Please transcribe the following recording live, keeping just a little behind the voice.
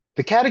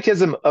The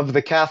Catechism of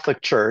the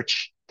Catholic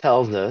Church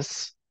tells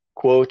us,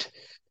 quote,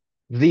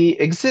 the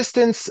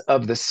existence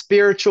of the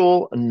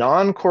spiritual,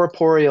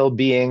 non-corporeal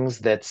beings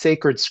that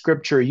sacred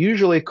scripture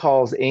usually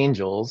calls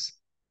angels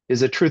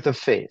is a truth of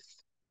faith.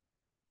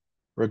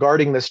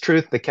 Regarding this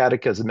truth, the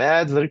Catechism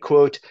adds that,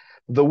 quote,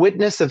 the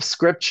witness of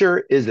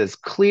scripture is as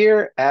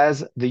clear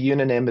as the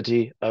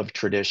unanimity of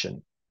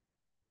tradition.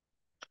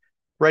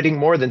 Writing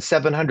more than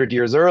 700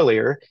 years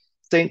earlier,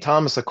 St.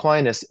 Thomas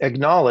Aquinas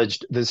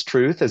acknowledged this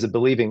truth as a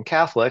believing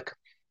Catholic,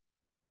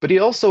 but he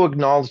also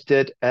acknowledged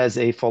it as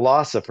a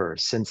philosopher,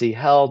 since he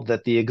held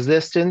that the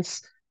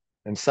existence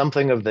and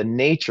something of the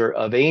nature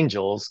of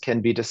angels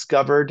can be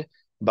discovered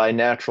by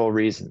natural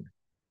reason.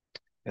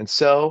 And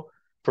so,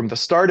 from the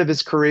start of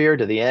his career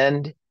to the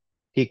end,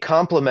 he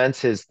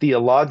complements his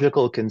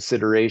theological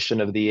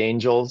consideration of the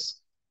angels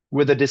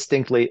with a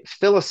distinctly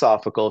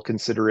philosophical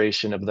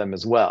consideration of them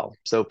as well.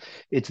 So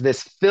it's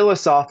this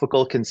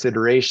philosophical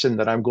consideration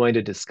that I'm going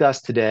to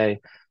discuss today,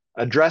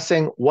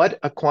 addressing what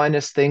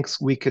Aquinas thinks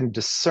we can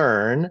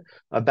discern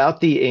about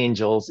the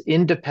angels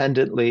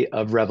independently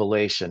of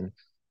revelation,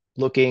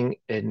 looking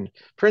in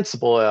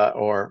principle,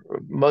 or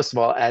most of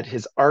all, at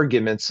his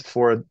arguments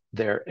for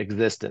their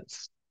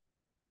existence.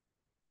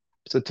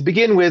 So to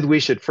begin with, we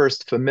should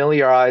first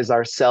familiarize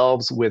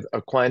ourselves with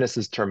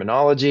Aquinas'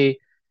 terminology.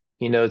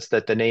 He notes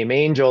that the name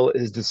angel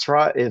is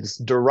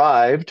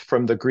derived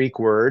from the Greek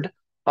word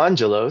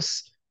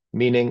angelos,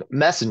 meaning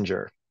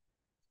messenger.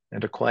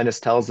 And Aquinas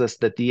tells us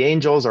that the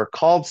angels are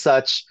called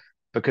such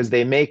because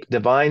they make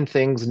divine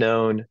things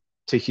known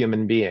to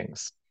human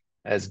beings,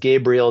 as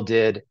Gabriel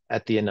did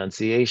at the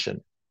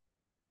Annunciation.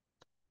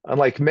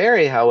 Unlike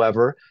Mary,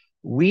 however,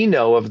 we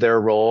know of their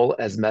role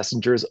as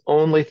messengers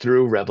only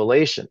through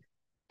revelation.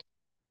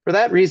 For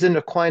that reason,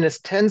 Aquinas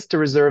tends to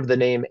reserve the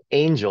name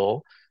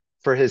angel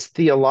for his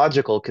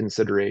theological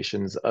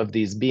considerations of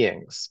these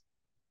beings.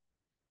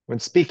 When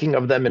speaking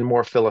of them in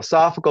more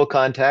philosophical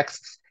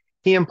contexts,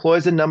 he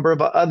employs a number of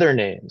other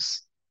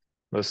names.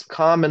 Most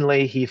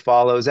commonly, he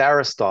follows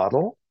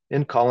Aristotle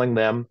in calling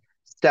them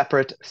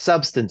separate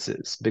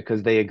substances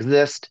because they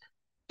exist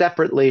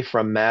separately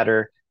from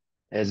matter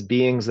as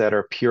beings that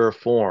are pure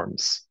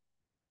forms.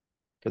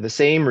 For the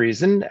same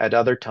reason, at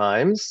other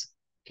times,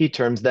 he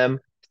terms them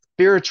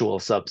spiritual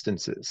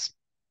substances.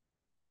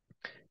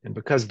 And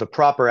because the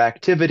proper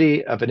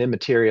activity of an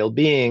immaterial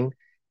being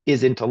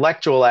is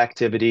intellectual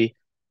activity,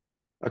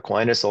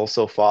 Aquinas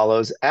also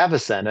follows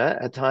Avicenna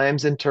at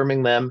times in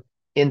terming them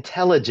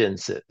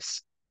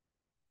intelligences.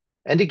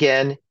 And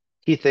again,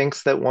 he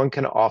thinks that one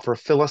can offer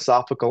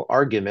philosophical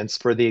arguments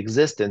for the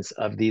existence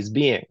of these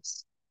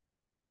beings.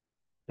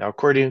 Now,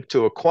 according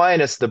to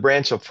Aquinas, the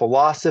branch of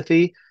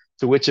philosophy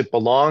to which it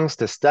belongs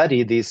to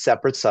study these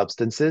separate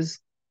substances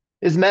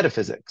is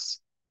metaphysics,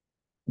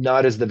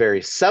 not as the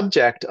very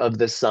subject of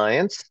this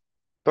science,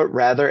 but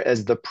rather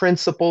as the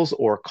principles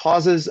or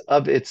causes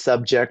of its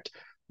subject,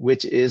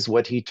 which is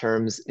what he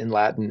terms in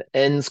Latin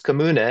ens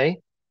commune,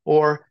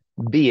 or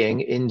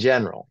being in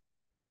general.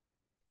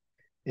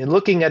 In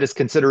looking at his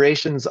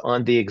considerations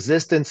on the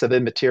existence of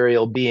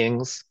immaterial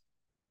beings,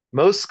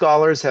 most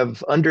scholars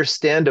have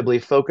understandably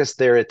focused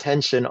their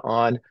attention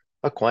on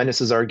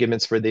Aquinas'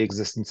 arguments for the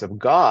existence of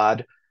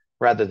God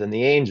rather than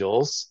the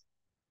angels.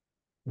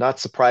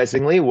 Not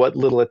surprisingly, what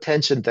little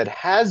attention that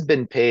has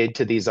been paid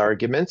to these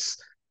arguments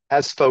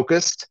has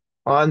focused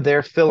on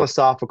their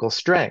philosophical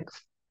strength.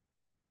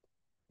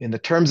 In the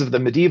terms of the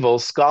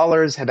medievals,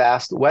 scholars have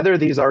asked whether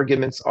these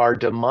arguments are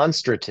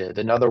demonstrative,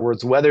 in other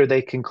words, whether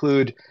they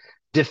conclude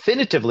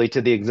definitively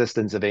to the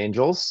existence of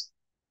angels,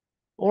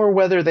 or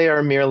whether they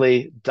are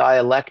merely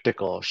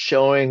dialectical,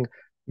 showing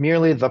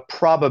merely the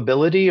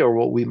probability, or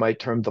what we might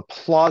term the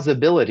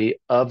plausibility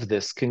of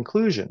this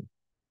conclusion.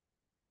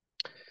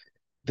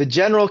 The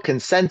general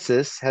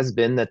consensus has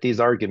been that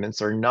these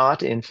arguments are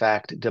not, in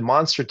fact,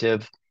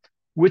 demonstrative,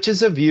 which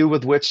is a view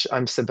with which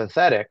I'm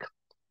sympathetic.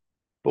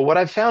 But what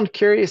I've found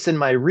curious in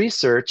my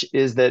research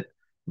is that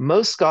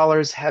most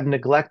scholars have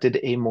neglected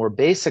a more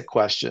basic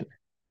question.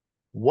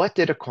 What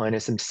did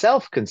Aquinas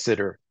himself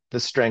consider the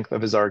strength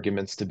of his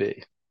arguments to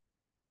be?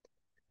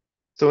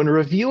 So in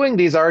reviewing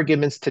these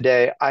arguments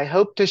today, I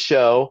hope to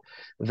show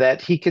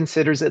that he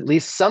considers at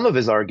least some of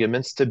his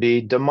arguments to be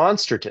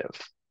demonstrative.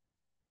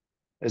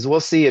 As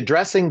we'll see,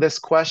 addressing this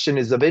question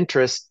is of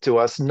interest to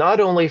us not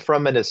only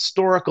from an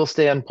historical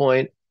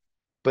standpoint,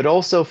 but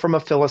also from a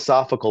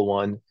philosophical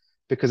one,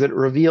 because it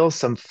reveals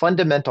some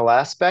fundamental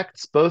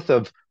aspects, both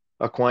of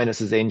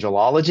Aquinas'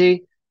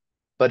 angelology,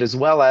 but as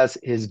well as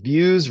his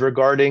views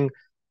regarding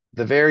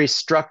the very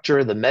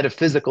structure, the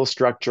metaphysical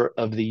structure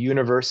of the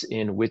universe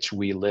in which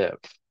we live.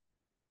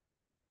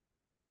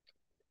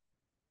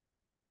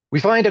 We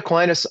find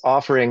Aquinas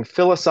offering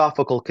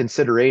philosophical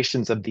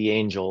considerations of the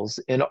angels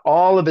in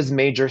all of his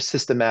major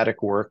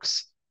systematic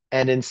works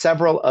and in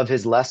several of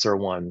his lesser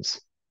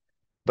ones.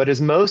 But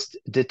his most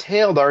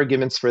detailed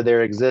arguments for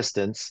their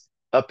existence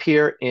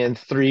appear in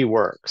three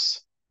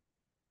works.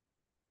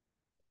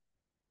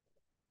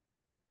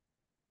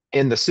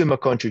 In the Summa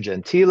Contra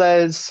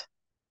Gentiles,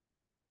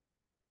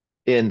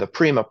 in the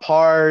prima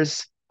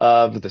pars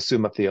of the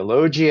Summa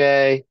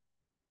Theologiae,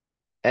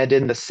 and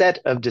in the set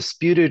of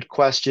disputed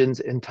questions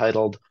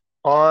entitled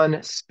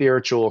On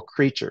Spiritual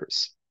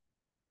Creatures.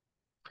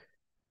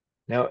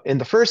 Now, in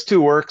the first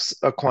two works,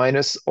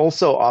 Aquinas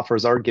also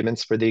offers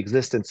arguments for the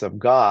existence of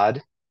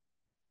God,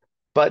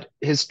 but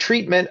his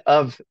treatment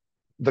of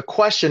the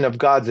question of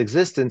God's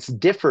existence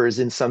differs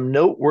in some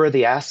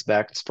noteworthy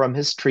aspects from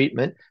his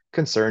treatment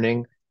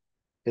concerning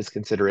his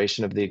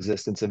consideration of the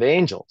existence of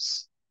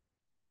angels.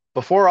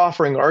 Before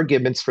offering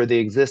arguments for the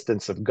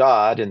existence of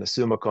God in the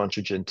Summa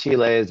Contra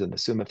Gentiles and the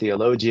Summa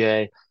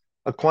Theologiae,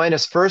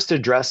 Aquinas first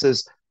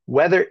addresses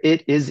whether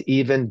it is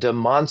even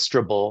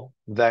demonstrable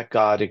that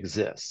God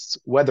exists,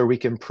 whether we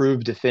can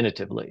prove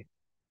definitively.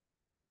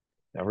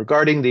 Now,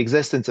 regarding the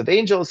existence of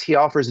angels, he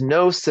offers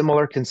no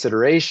similar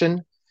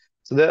consideration,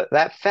 so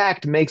that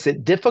fact makes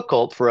it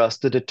difficult for us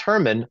to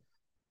determine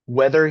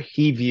whether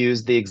he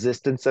views the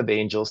existence of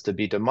angels to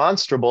be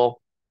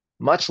demonstrable,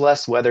 much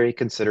less whether he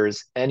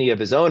considers any of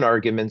his own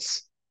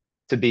arguments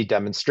to be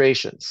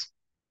demonstrations.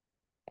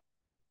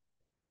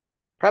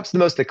 Perhaps the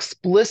most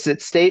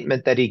explicit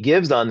statement that he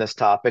gives on this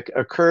topic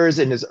occurs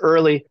in his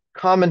early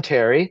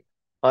commentary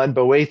on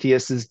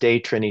Boethius's De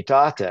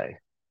Trinitate.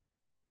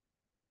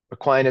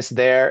 Aquinas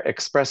there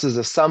expresses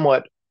a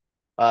somewhat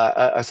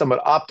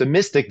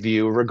optimistic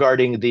view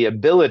regarding the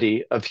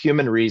ability of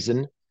human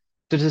reason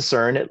to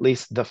discern at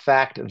least the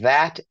fact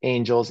that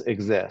angels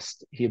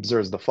exist. He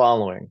observes the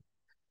following: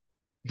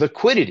 the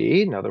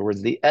quiddity, in other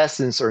words, the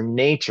essence or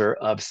nature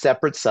of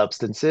separate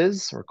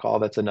substances, recall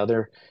that's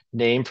another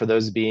name for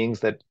those beings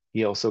that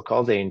he also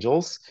calls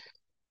angels,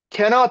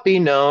 cannot be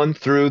known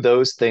through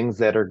those things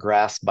that are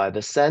grasped by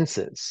the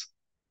senses.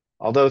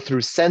 Although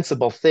through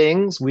sensible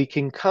things, we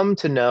can come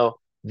to know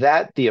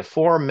that the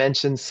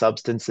aforementioned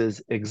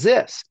substances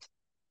exist,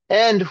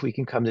 and we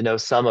can come to know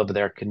some of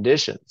their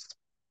conditions.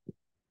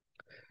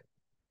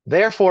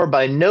 Therefore,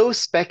 by no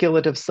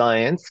speculative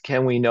science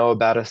can we know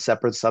about a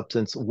separate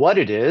substance what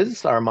it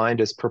is. Our mind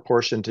is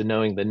proportioned to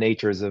knowing the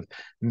natures of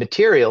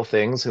material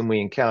things whom we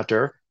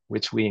encounter,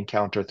 which we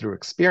encounter through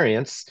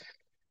experience.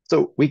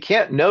 So we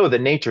can't know the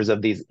natures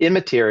of these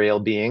immaterial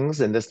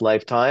beings in this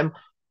lifetime,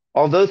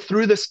 although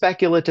through the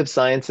speculative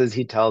sciences,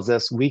 he tells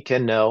us, we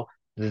can know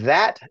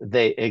that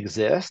they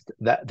exist,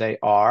 that they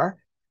are,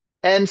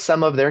 and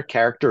some of their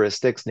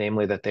characteristics,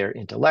 namely that they're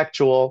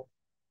intellectual,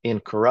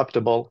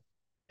 incorruptible,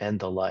 and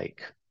the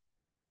like.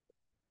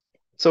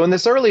 So in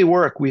this early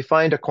work, we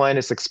find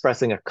Aquinas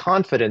expressing a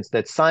confidence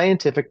that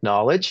scientific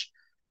knowledge,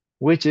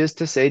 which is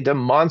to say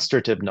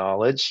demonstrative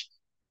knowledge,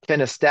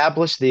 can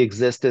establish the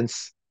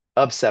existence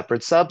of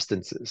separate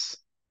substances,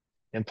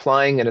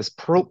 implying in his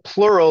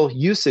plural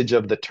usage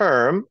of the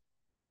term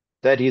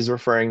that he's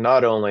referring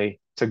not only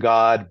to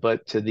God,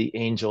 but to the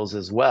angels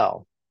as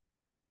well.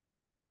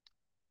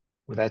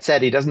 With that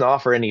said, he doesn't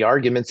offer any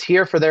arguments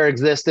here for their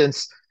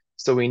existence,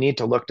 so we need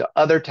to look to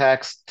other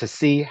texts to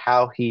see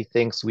how he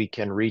thinks we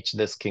can reach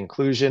this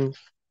conclusion.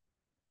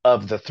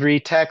 Of the three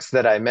texts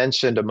that I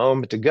mentioned a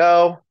moment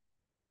ago,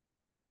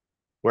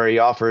 where he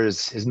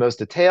offers his most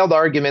detailed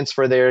arguments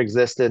for their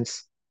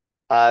existence,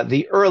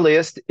 the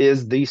earliest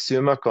is the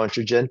Summa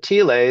Contra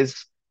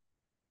Gentiles.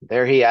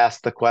 There he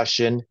asks the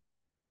question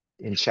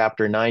in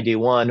chapter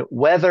 91,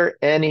 whether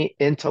any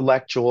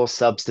intellectual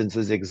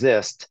substances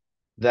exist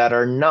that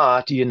are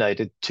not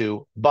united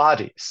to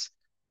bodies.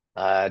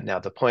 Now,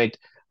 the point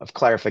of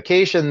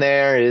clarification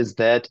there is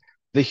that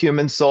the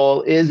human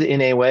soul is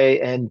in a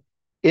way an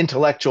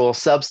intellectual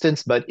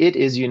substance, but it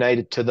is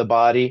united to the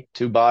body,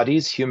 to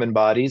bodies, human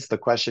bodies. The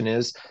question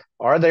is,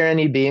 are there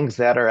any beings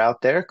that are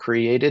out there,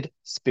 created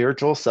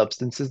spiritual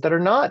substances that are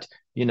not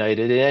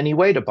united in any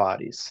way to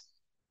bodies?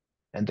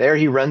 And there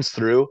he runs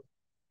through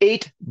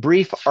 8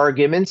 brief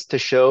arguments to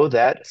show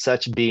that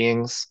such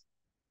beings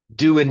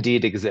do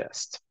indeed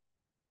exist.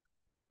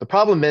 The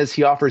problem is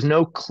he offers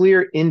no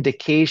clear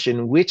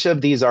indication which of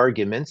these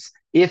arguments,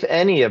 if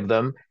any of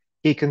them,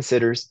 he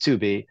considers to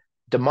be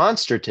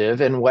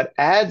demonstrative. And what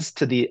adds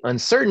to the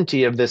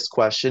uncertainty of this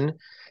question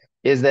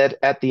is that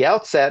at the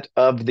outset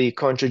of the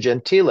Contra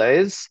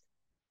Gentiles,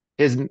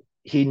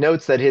 he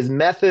notes that his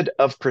method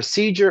of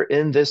procedure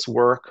in this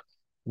work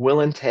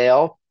will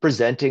entail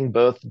presenting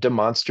both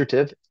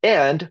demonstrative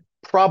and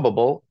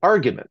probable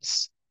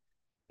arguments.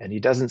 And he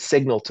doesn't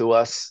signal to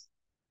us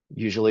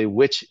usually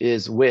which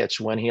is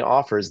which when he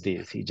offers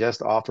these. He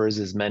just offers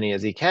as many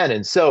as he can.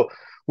 And so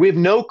we have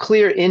no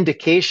clear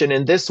indication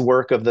in this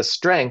work of the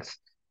strength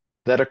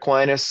that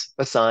Aquinas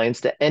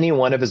assigns to any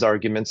one of his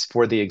arguments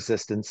for the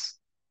existence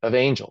of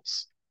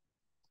angels.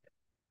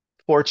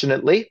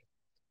 Fortunately,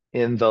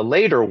 in the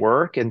later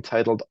work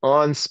entitled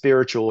On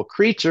Spiritual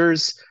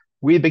Creatures,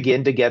 we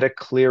begin to get a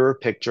clearer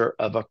picture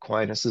of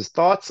Aquinas'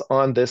 thoughts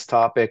on this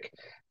topic,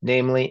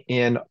 namely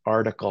in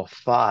Article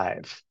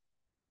 5.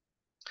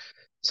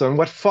 So in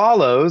what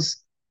follows,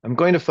 I'm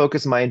going to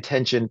focus my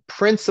attention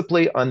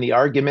principally on the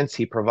arguments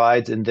he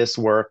provides in this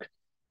work.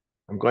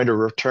 I'm going to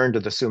return to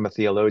the Summa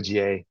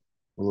Theologiae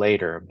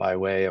later by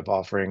way of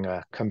offering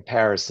a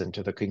comparison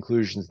to the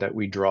conclusions that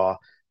we draw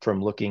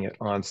from looking at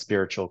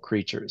unspiritual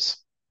creatures.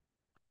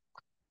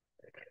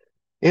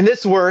 In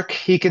this work,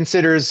 he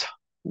considers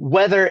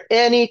whether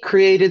any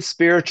created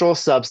spiritual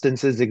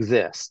substances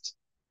exist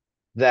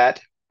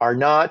that are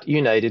not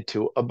united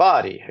to a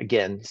body.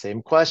 Again,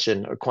 same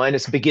question.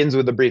 Aquinas begins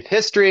with a brief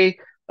history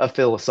of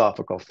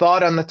philosophical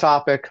thought on the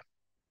topic.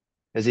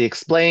 As he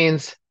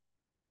explains,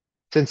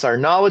 since our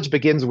knowledge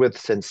begins with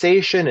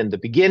sensation, in the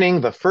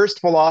beginning, the first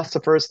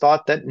philosophers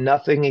thought that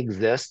nothing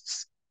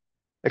exists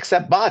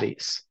except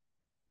bodies.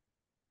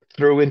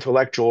 Through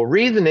intellectual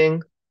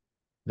reasoning,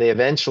 they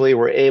eventually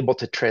were able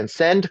to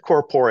transcend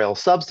corporeal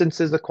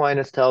substances,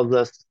 Aquinas tells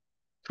us,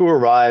 to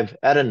arrive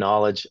at a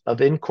knowledge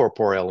of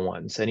incorporeal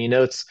ones. And he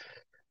notes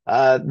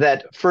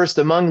that first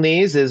among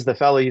these is the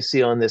fellow you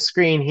see on this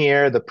screen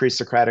here, the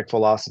pre-Socratic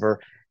philosopher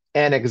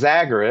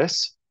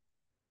Anaxagoras,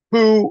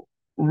 who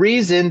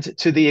reasoned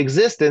to the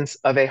existence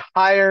of a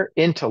higher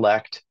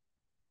intellect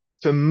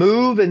to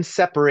move and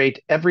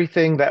separate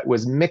everything that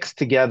was mixed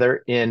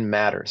together in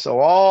matter. So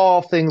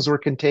all things were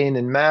contained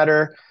in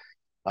matter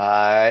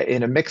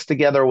in a mixed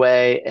together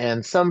way,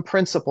 and some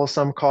principle,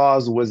 some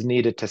cause was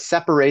needed to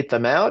separate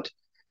them out.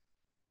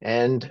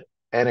 And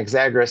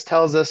Anaxagoras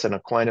tells us, and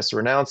Aquinas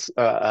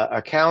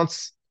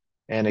accounts,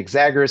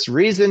 Anaxagoras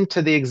reasoned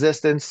to the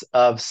existence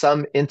of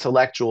some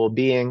intellectual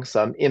being,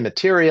 some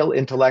immaterial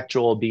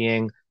intellectual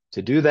being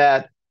to do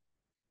that,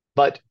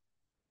 but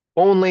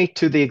only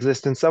to the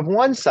existence of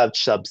one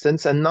such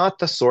substance, and not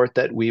the sort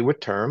that we would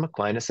term,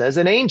 Aquinas says,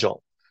 an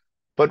angel,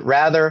 but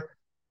rather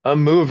a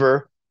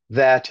mover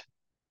that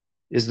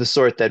is the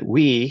sort that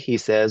we, he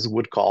says,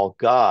 would call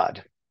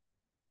God.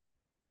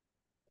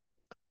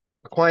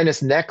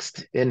 Aquinas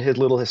next, in his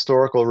little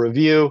historical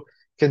review,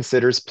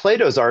 considers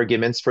Plato's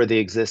arguments for the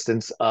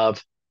existence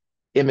of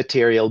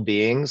immaterial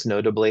beings,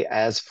 notably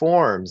as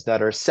forms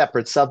that are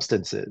separate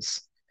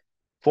substances,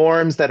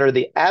 forms that are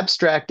the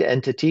abstract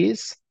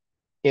entities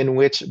in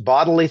which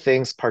bodily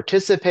things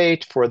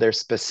participate for their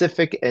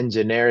specific and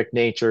generic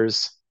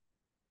natures.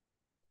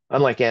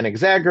 Unlike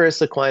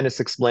Anaxagoras, Aquinas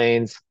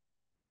explains,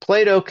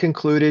 Plato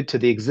concluded to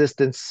the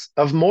existence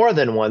of more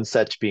than one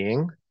such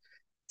being,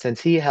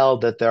 since he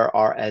held that there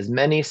are as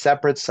many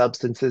separate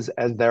substances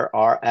as there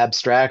are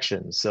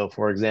abstractions. So,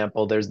 for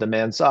example, there's the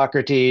man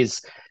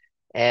Socrates,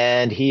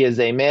 and he is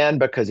a man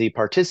because he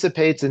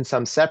participates in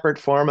some separate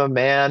form of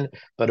man,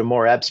 but a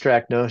more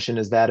abstract notion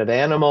is that of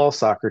animal.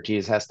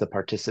 Socrates has to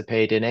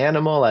participate in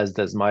animal, as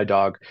does my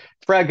dog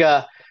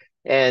Frege,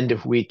 and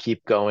we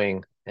keep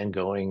going and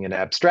going in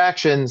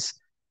abstractions,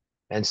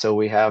 and so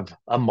we have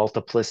a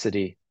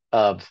multiplicity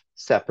of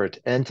separate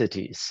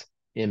entities,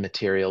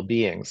 immaterial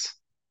beings.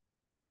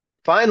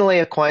 Finally,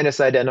 Aquinas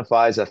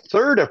identifies a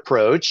third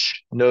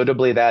approach,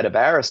 notably that of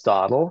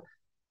Aristotle,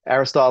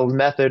 Aristotle's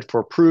method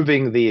for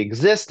proving the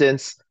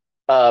existence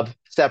of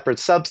separate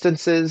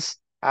substances.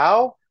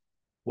 How?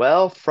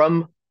 Well,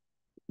 from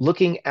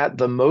looking at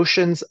the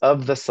motions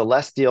of the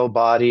celestial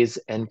bodies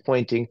and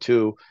pointing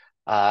to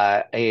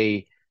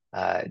a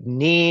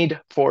need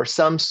for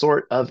some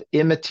sort of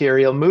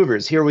immaterial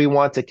movers. Here we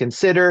want to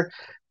consider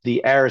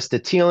the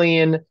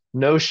Aristotelian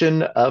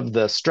notion of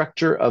the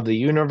structure of the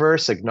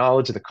universe,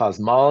 acknowledge the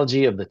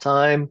cosmology of the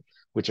time,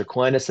 which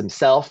Aquinas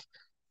himself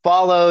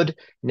followed,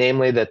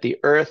 namely that the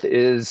earth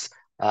is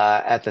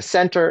at the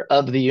center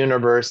of the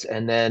universe,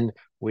 and then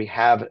we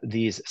have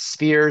these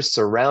spheres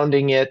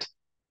surrounding it.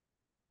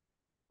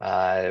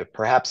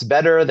 Perhaps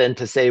better than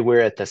to say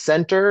we're at the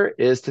center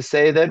is to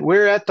say that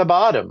we're at the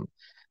bottom.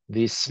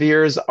 These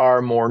spheres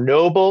are more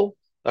noble.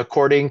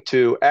 According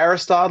to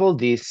Aristotle,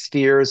 these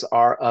spheres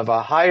are of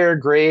a higher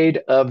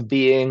grade of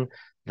being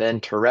than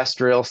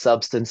terrestrial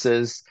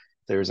substances.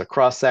 There's a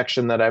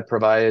cross-section that I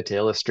provided to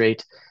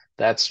illustrate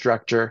that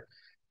structure.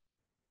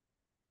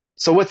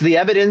 So what's the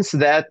evidence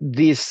that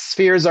these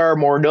spheres are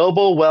more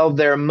noble? Well,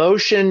 their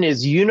motion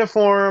is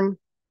uniform.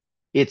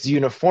 Its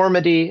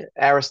uniformity,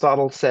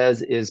 Aristotle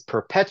says, is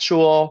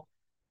perpetual.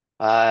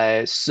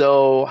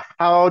 So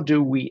how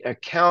do we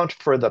account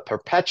for the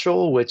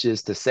perpetual, which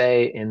is to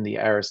say, in the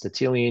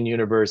Aristotelian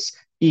universe,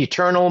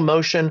 eternal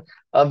motion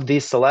of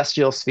these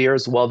celestial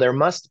spheres? Well, there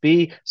must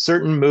be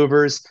certain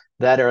movers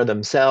that are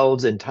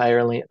themselves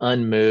entirely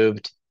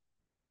unmoved.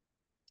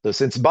 So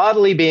since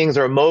bodily beings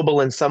are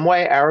mobile in some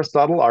way,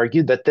 Aristotle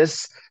argued that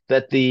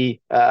the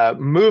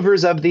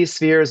movers of these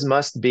spheres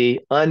must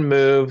be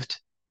unmoved.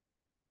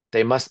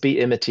 They must be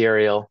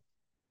immaterial.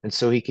 And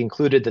so he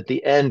concluded that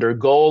the end or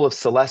goal of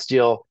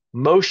celestial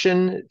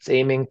motion, it's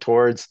aiming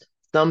towards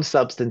some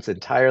substance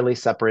entirely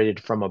separated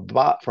from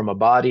a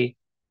body.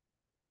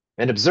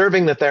 And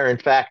observing that there are in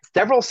fact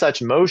several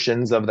such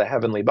motions of the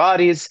heavenly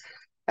bodies,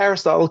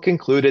 Aristotle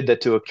concluded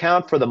that to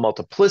account for the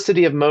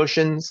multiplicity of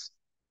motions,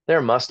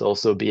 there must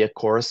also be a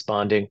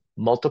corresponding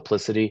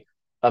multiplicity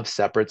of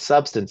separate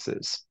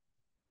substances.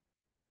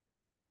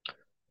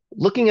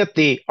 Looking at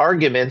the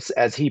arguments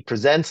as he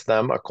presents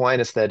them,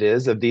 Aquinas that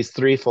is, of these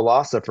three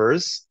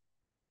philosophers,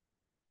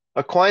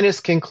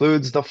 Aquinas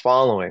concludes the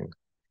following.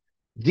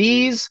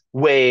 These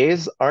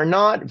ways are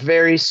not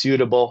very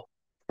suitable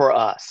for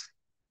us,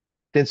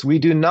 since we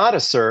do not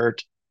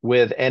assert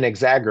with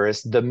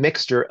Anaxagoras the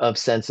mixture of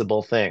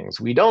sensible things.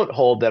 We don't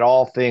hold that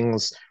all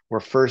things were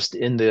first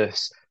in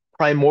this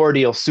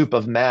primordial soup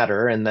of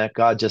matter and that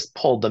God just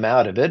pulled them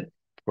out of it.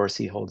 Of course,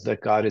 he holds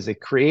that God is a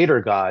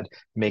creator God,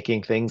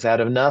 making things out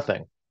of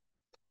nothing.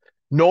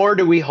 Nor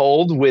do we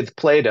hold with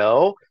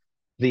Plato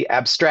the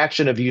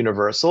abstraction of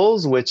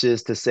universals, which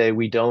is to say,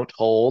 we don't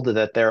hold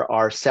that there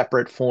are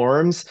separate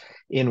forms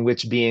in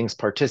which beings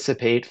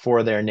participate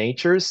for their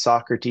natures.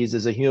 Socrates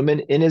is a human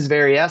in his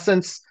very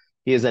essence.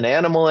 He is an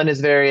animal in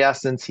his very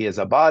essence. He is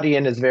a body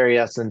in his very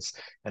essence.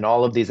 And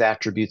all of these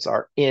attributes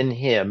are in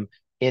him,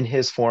 in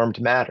his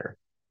formed matter.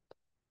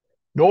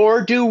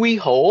 Nor do we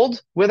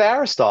hold with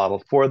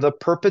Aristotle for the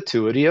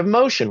perpetuity of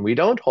motion. We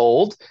don't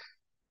hold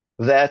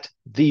that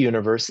the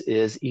universe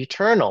is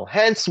eternal.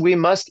 Hence, we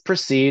must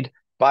proceed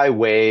by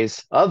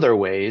other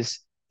ways,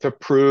 to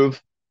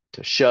prove,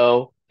 to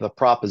show the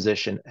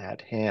proposition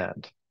at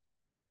hand.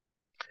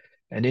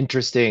 An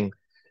interesting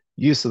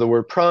use of the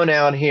word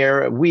pronoun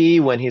here, we,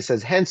 when he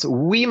says, hence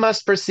we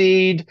must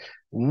proceed,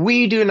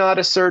 we do not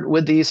assert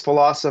with these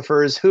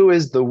philosophers. Who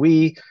is the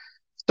we?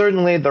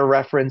 Certainly the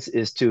reference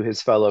is to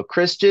his fellow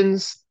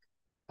Christians,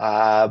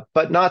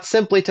 but not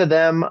simply to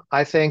them,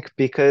 I think,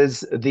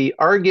 because the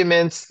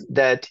arguments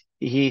that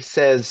he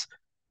says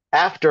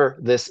after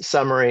this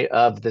summary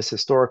of this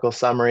historical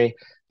summary,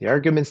 the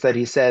arguments that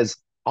he says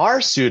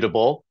are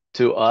suitable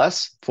to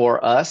us,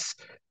 for us,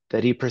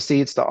 that he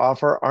proceeds to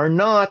offer are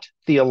not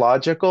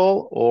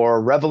theological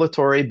or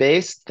revelatory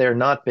based. They're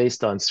not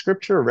based on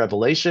scripture or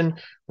revelation.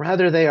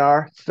 Rather, they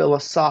are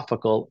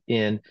philosophical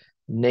in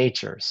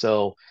nature.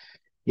 So,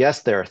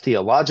 yes, there are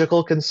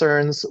theological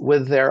concerns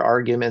with their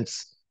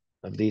arguments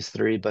of these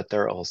three, but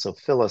there are also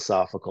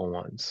philosophical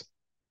ones.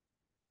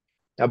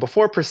 Now,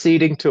 before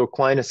proceeding to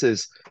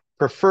Aquinas's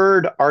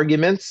preferred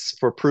arguments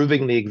for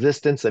proving the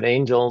existence of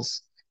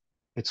angels,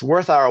 it's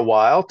worth our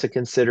while to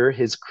consider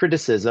his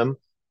criticism,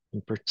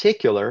 in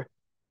particular,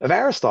 of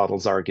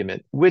Aristotle's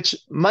argument, which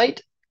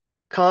might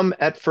come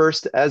at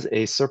first as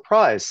a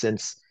surprise,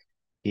 since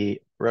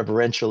he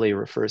reverentially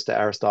refers to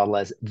Aristotle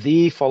as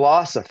the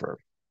philosopher.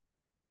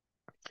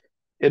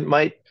 It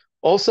might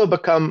also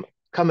come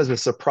as a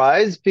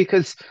surprise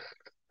because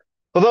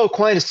although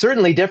Aquinas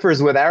certainly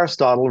differs with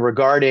Aristotle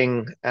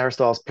regarding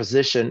Aristotle's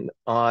position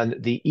on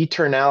the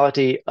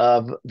eternality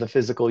of the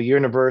physical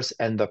universe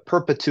and the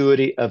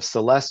perpetuity of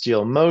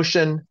celestial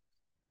motion,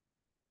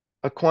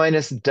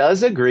 Aquinas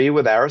does agree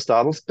with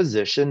Aristotle's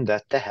position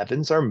that the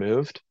heavens are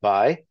moved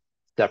by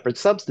separate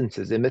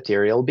substances,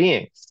 immaterial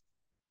beings.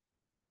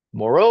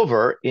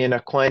 Moreover, in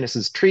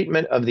Aquinas'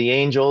 treatment of the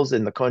angels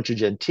in the Contra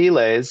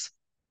Gentiles,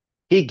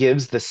 he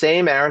gives the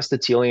same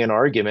Aristotelian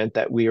argument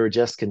that we were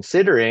just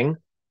considering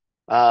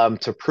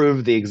to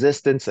prove the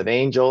existence of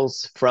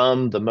angels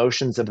from the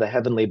motions of the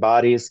heavenly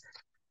bodies,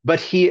 but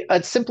he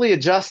simply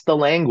adjusts the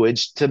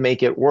language to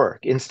make it work.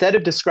 Instead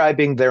of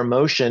describing their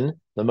motion,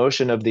 the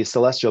motion of the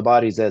celestial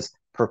bodies, as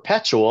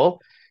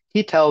perpetual,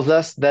 he tells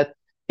us that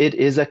it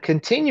is a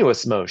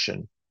continuous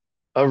motion,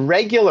 a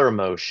regular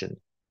motion,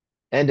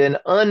 and an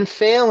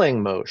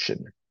unfailing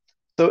motion.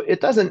 So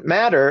it doesn't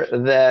matter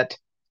that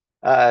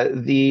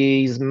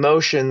these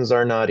motions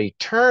are not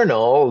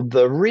eternal.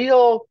 The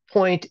real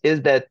point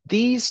is that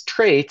these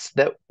traits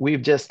that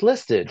we've just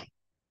listed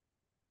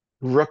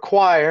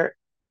require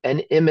an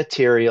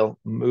immaterial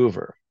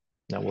mover.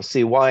 Now, we'll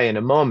see why in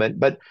a moment,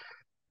 but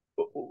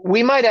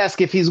we might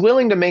ask, if he's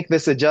willing to make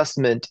this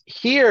adjustment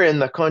here in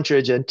the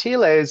Contra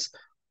Gentiles,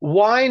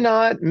 why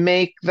not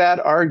make that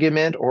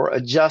argument or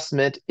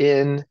adjustment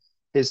in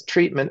his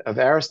treatment of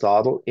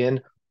Aristotle in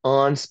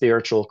On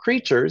Spiritual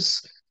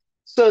Creatures,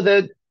 so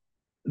that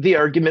the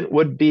argument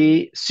would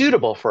be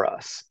suitable for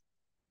us?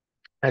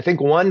 I think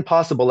one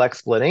possible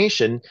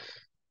explanation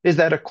is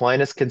that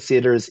Aquinas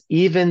considers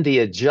even the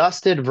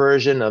adjusted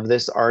version of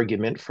this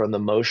argument from the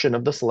motion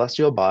of the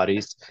celestial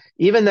bodies,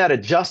 even that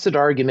adjusted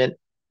argument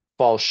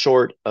falls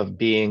short of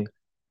being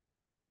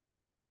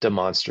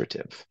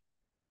demonstrative.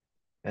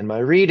 And my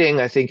reading,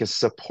 I think, is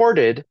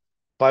supported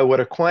by what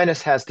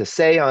Aquinas has to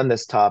say on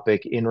this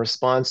topic in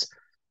response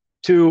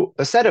to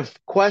a set of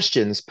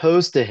questions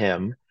posed to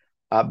him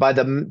by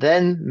the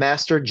then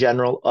Master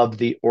General of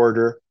the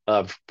Order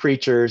of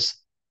Preachers,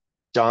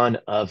 John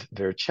of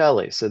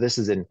Vercelli. So this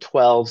is in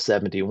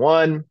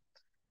 1271.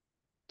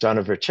 John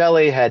of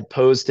Vercelli had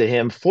posed to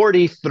him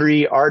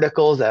 43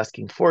 articles,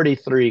 asking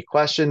 43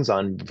 questions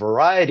on a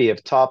variety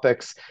of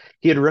topics.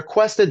 He had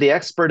requested the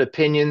expert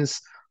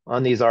opinions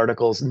on these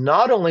articles,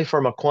 not only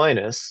from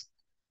Aquinas,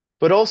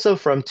 but also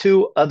from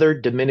two other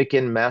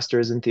Dominican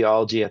masters in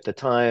theology at the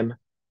time,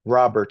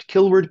 Robert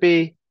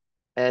Kilwardby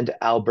and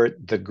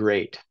Albert the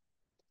Great.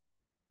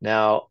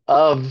 Now,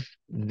 of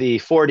the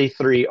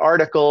 43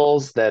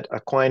 articles that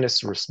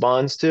Aquinas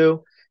responds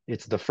to,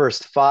 it's the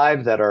first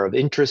 5 that are of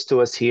interest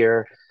to us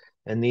here,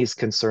 and these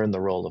concern the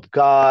role of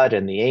God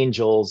and the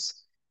angels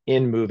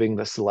in moving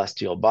the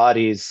celestial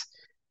bodies.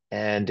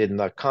 And in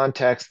the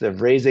context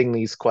of raising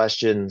these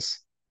questions,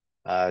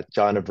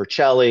 John of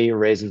Vercelli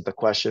raises the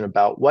question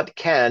about what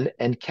can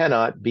and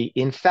cannot be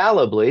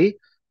infallibly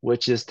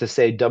which is to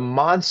say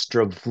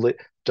demonstrably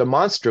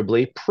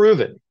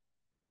proven.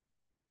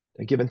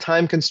 And given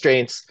time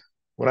constraints,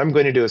 what I'm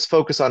going to do is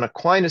focus on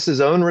Aquinas'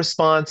 own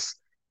response,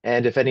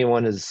 and if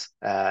anyone has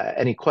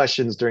any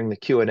questions during the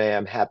Q&A,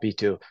 I'm happy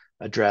to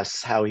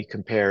address how he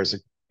compares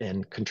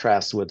and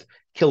contrasts with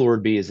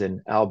Kilwardby's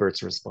and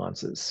Albert's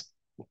responses.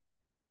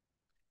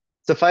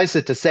 Suffice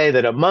it to say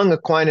that among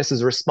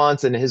Aquinas'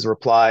 response and his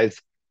replies,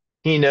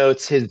 he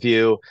notes his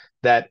view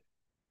that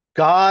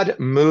God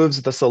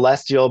moves the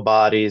celestial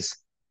bodies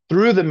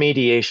through the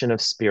mediation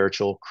of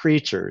spiritual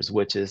creatures,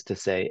 which is to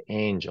say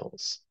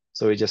angels.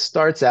 So he just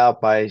starts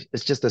out by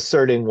it's just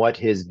asserting what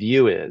his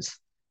view is.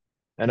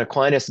 And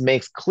Aquinas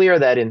makes clear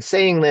that in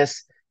saying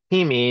this,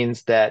 he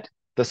means that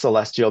the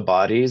celestial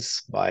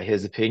bodies, by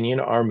his opinion,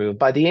 are moved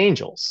by the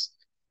angels.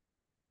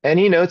 And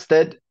he notes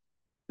that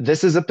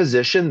this is a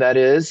position that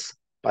is,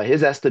 by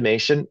his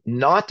estimation,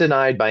 not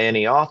denied by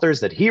any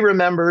authors that he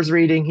remembers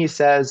reading, he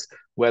says,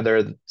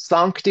 whether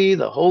sancti,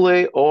 the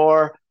holy,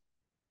 or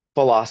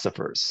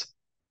philosophers.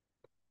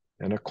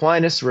 And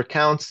Aquinas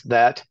recounts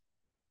that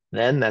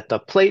then that the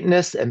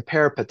Platonists and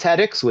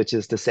Peripatetics, which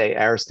is to say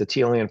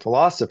Aristotelian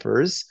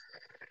philosophers,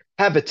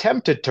 have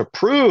attempted to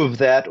prove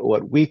that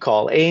what we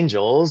call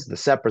angels, the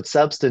separate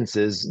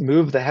substances,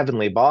 move the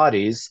heavenly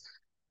bodies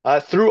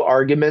through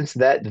arguments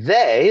that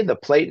they, the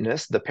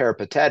Platonists, the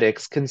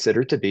Peripatetics,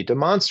 consider to be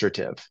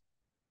demonstrative.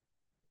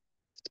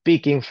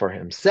 Speaking for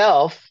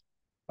himself,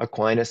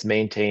 Aquinas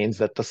maintains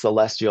that the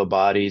celestial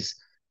bodies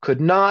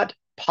could not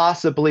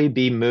possibly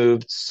be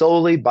moved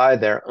solely by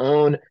their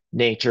own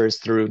natures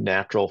through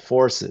natural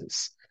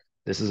forces.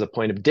 This is a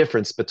point of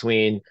difference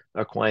between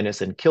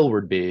Aquinas and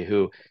Kilwardby,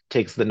 who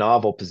takes the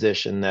novel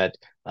position that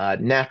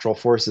natural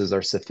forces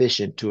are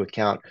sufficient to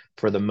account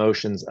for the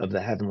motions of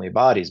the heavenly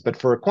bodies. But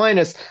for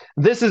Aquinas,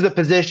 this is a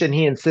position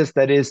he insists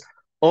that is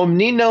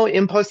omnino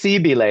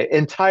impossibile,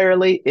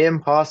 entirely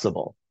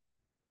impossible.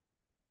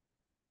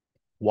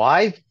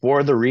 Why?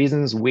 For the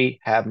reasons we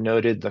have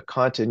noted, the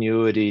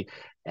continuity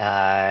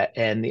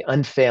and the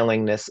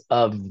unfailingness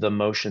of the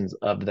motions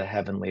of the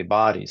heavenly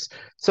bodies.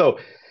 So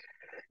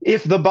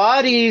if the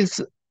bodies,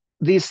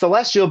 these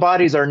celestial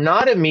bodies, are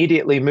not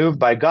immediately moved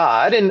by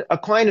God, and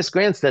Aquinas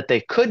grants that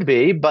they could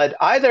be, but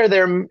either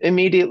they're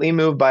immediately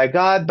moved by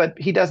God, but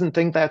he doesn't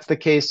think that's the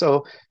case.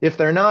 So if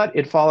they're not,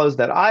 it follows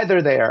that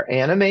either they are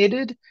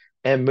animated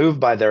and moved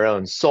by their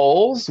own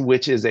souls,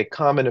 which is a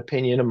common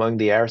opinion among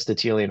the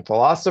Aristotelian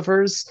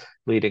philosophers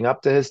leading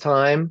up to his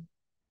time,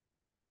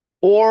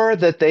 or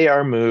that they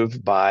are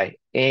moved by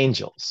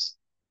angels.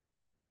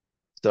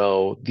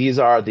 So these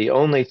are the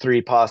only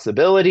three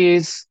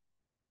possibilities.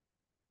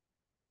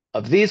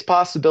 Of these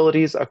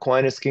possibilities,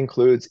 Aquinas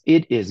concludes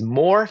it is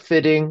more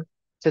fitting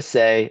to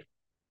say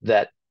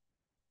that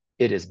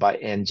it is by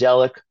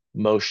angelic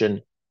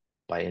motion,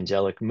 by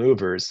angelic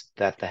movers,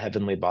 that the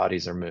heavenly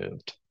bodies are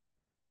moved.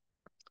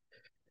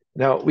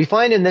 Now, we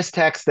find in this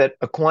text that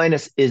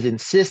Aquinas is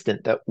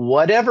insistent that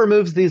whatever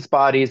moves these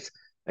bodies,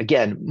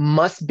 again,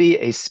 must be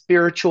a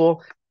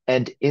spiritual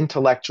and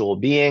intellectual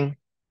being.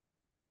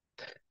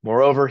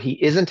 Moreover, he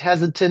isn't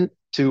hesitant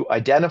to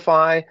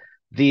identify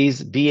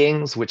these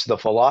beings, which the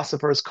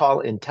philosophers call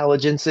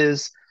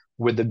intelligences,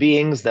 with the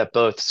beings that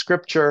both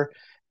Scripture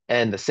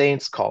and the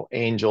saints call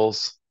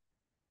angels.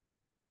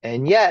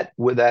 And yet,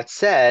 with that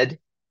said,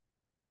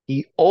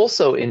 he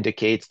also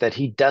indicates that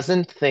he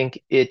doesn't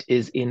think it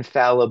is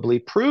infallibly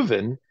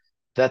proven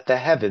that the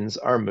heavens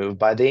are moved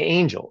by the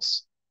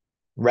angels.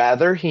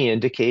 Rather, he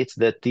indicates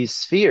that these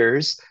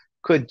spheres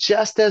could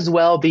just as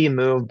well be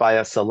moved by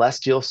a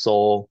celestial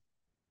soul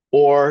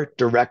or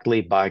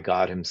directly by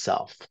God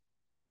himself.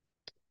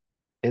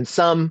 In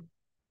sum,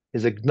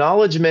 his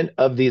acknowledgement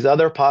of these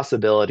other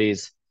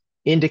possibilities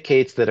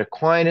indicates that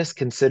Aquinas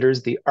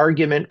considers the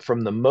argument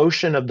from the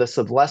motion of the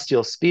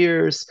celestial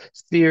spheres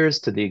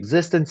to the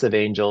existence of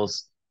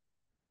angels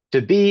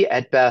to be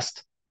at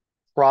best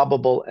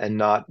probable and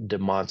not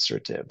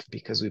demonstrative,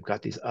 because we've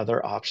got these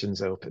other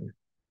options open.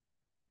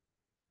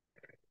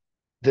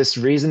 This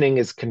reasoning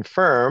is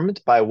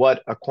confirmed by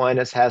what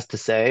Aquinas has to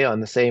say on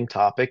the same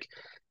topic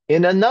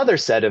in another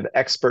set of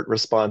expert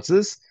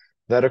responses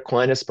that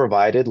Aquinas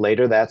provided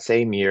later that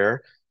same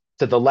year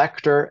to the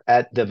lector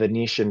at the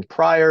Venetian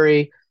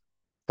Priory,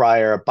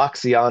 Prior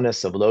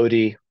Baxianus of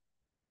Lodi.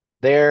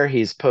 There,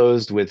 he's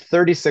posed with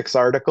 36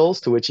 articles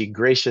to which he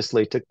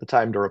graciously took the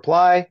time to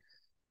reply.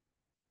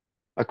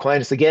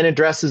 Aquinas again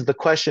addresses the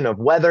question of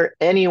whether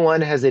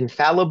anyone has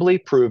infallibly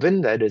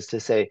proven, that is to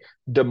say,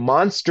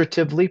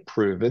 demonstratively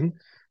proven,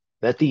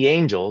 that the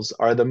angels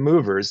are the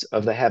movers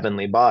of the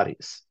heavenly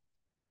bodies.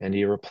 And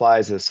he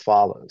replies as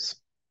follows.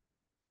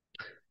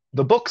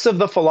 The books of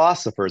the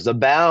philosophers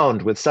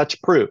abound with such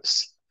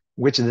proofs,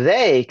 which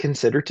they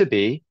consider to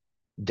be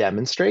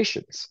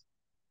demonstrations.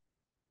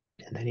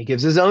 And then he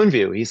gives his own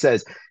view. He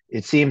says,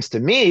 it seems to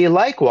me,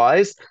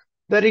 likewise,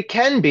 that it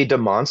can be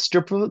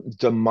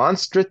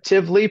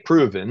demonstratively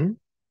proven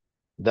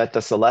that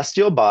the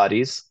celestial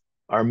bodies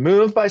are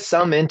moved by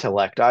some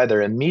intellect,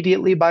 either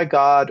immediately by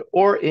God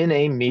or in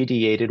a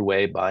mediated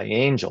way by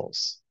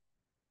angels.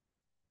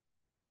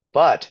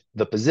 But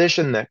the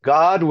position that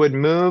God would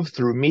move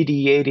through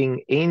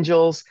mediating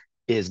angels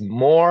is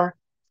more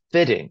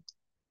fitting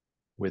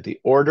with the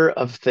order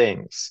of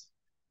things,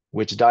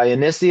 which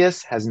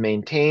Dionysius has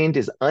maintained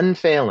is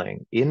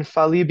unfailing,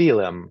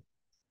 infallibilum,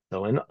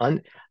 so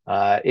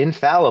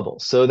infallible,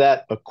 so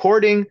that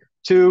according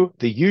to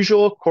the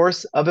usual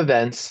course of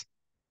events,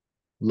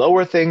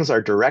 lower things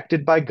are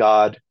directed by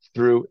God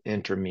through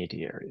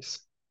intermediaries.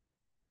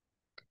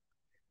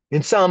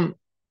 In sum,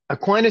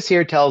 Aquinas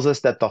here tells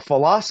us that the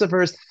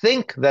philosophers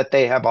think that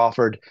they have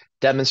offered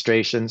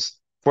demonstrations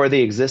for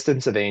the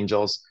existence of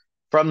angels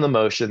from the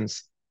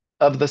motions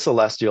of the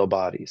celestial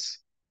bodies.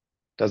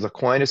 Does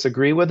Aquinas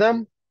agree with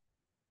them?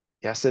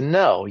 Yes and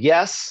no.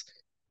 Yes,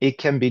 it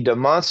can be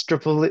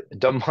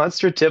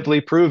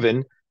demonstratively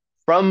proven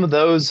from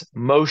those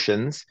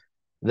motions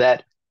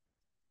that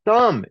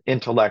some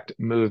intellect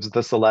moves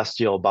the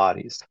celestial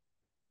bodies.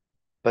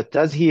 But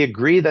does he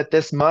agree that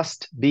this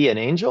must be an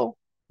angel?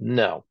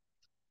 No,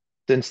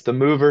 since the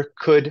mover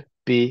could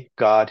be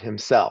God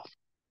himself.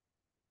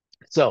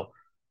 So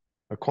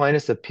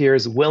Aquinas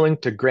appears willing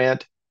to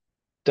grant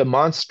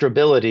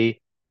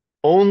demonstrability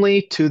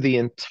only to the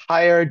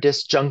entire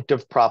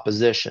disjunctive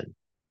proposition.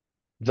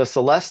 The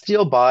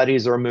celestial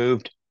bodies are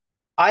moved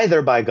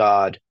either by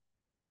God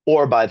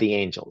or by the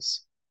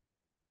angels.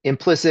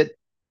 Implicit,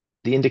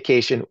 the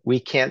indication we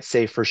can't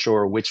say for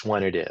sure which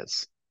one it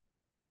is.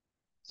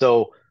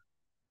 So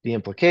the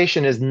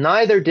implication is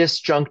neither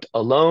disjunct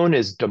alone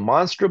is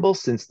demonstrable,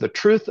 since the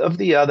truth of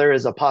the other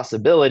is a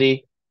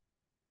possibility.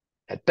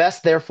 At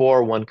best,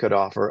 therefore, one could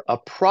offer a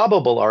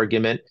probable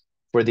argument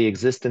for the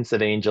existence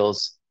of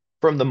angels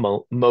from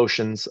the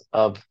motions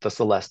of the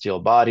celestial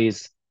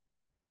bodies.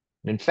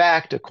 In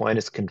fact,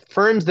 Aquinas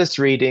confirms this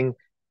reading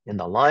in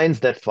the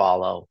lines that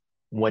follow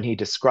when he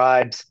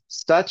describes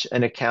such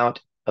an account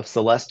of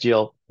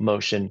celestial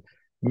motion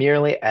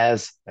merely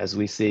as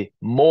we see,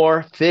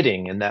 more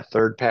fitting in that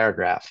third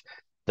paragraph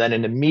than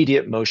an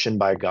immediate motion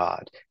by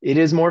God. It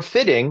is more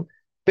fitting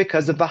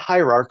because of the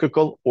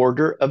hierarchical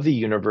order of the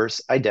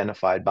universe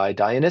identified by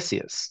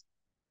Dionysius.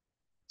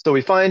 So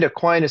we find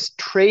Aquinas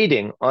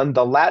trading on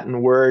the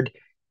Latin word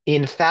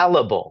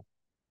infallible.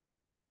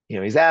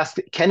 He's asked,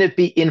 can it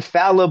be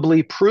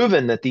infallibly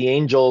proven that the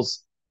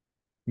angels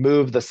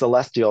move the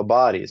celestial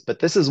bodies? But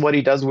this is what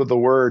he does with the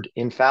word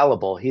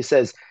infallible. He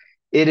says,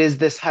 it is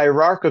this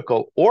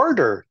hierarchical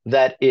order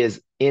that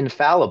is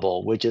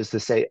infallible, which is to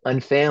say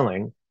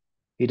unfailing.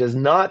 He does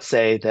not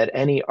say that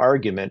any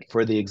argument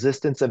for the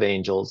existence of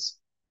angels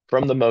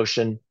from the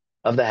motion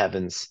of the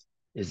heavens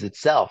is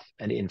itself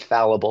an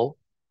infallible,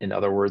 in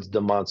other words,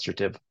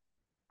 demonstrative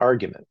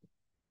argument.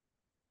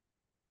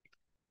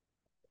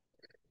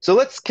 So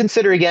let's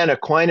consider again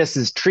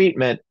Aquinas'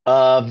 treatment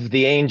of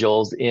the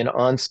angels in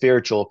On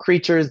Spiritual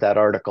Creatures, that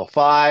Article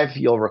 5.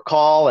 You'll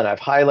recall, and I've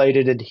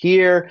highlighted it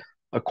here,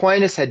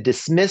 Aquinas had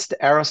dismissed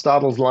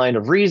Aristotle's line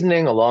of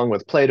reasoning, along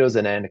with Plato's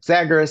and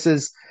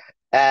Anaxagoras's,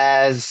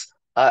 as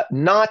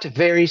not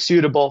very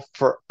suitable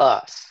for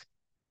us.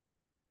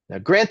 Now,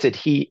 granted,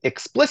 he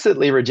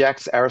explicitly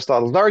rejects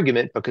Aristotle's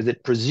argument because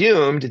it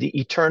presumed the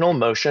eternal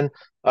motion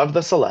of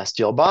the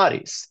celestial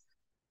bodies.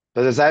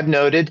 But as I've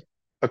noted,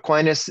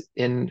 Aquinas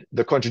in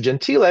the Contra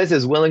Gentiles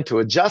is willing to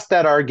adjust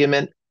that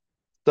argument.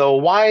 So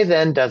why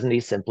then doesn't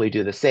he simply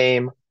do the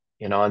same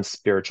in On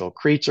Spiritual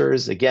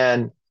Creatures?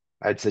 Again,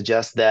 I'd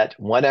suggest that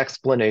one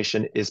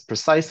explanation is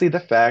precisely the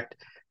fact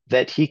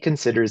that he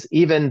considers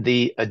even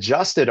the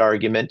adjusted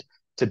argument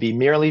to be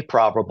merely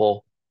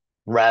probable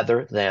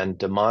rather than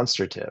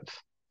demonstrative.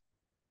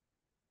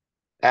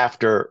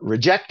 After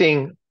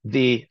rejecting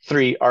the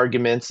three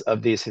arguments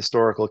of these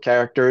historical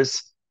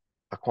characters,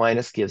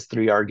 Aquinas gives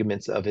three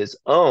arguments of his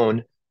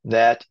own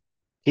that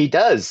he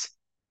does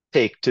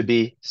take to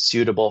be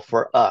suitable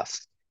for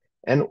us.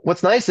 And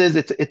what's nice is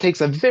it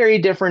takes a very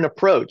different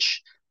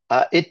approach.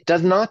 It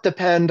does not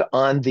depend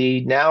on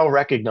the now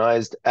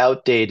recognized,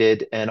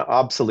 outdated, and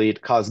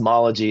obsolete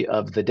cosmology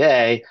of the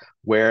day,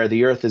 where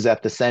the Earth is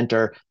at the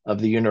center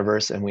of the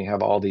universe and we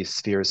have all these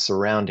spheres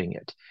surrounding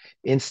it.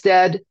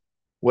 Instead,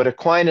 what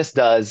Aquinas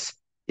does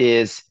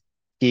is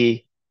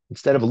he,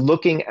 instead of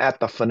looking at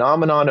the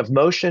phenomenon of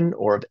motion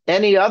or of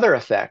any other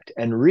effect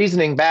and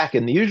reasoning back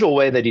in the usual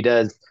way that he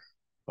does,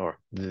 or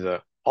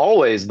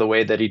always the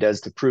way that he does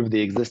to prove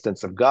the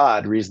existence of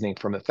God, reasoning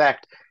from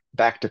effect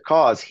back to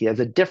cause, he has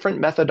a different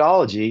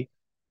methodology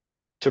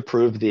to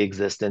prove the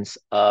existence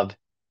of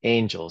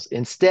angels.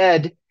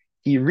 Instead,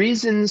 he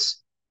reasons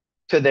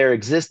to their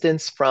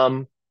existence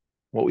from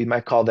what we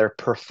might call their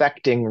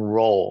perfecting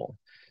role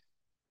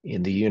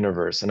in the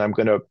universe. And I'm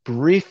going to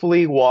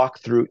briefly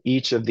walk through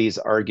each of these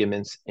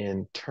arguments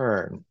in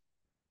turn.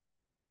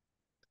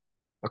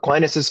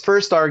 Aquinas'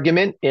 first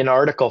argument in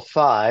Article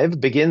 5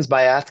 begins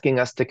by asking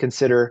us to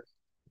consider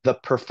the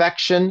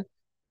perfection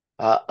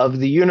of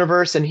the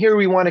universe. And here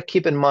we want to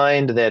keep in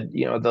mind that,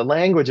 the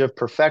language of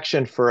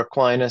perfection for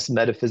Aquinas,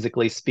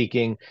 metaphysically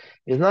speaking,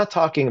 is not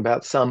talking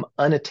about some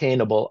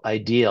unattainable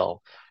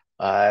ideal.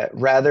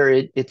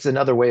 Rather, it's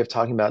another way of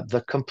talking about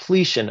the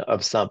completion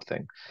of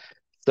something.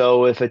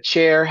 So if a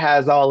chair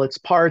has all its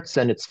parts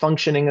and it's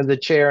functioning as a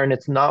chair and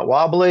it's not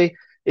wobbly,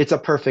 it's a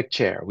perfect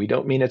chair. We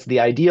don't mean it's the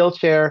ideal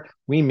chair,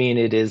 we mean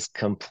it is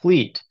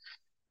complete.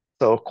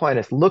 So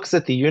Aquinas looks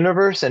at the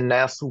universe and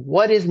asks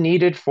what is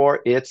needed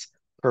for its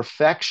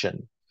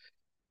perfection.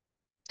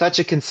 Such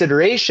a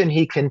consideration,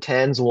 he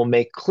contends, will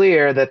make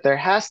clear that there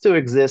has to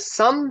exist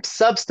some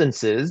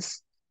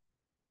substances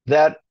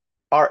that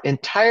are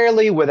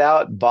entirely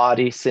without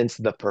body, since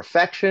the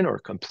perfection or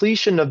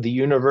completion of the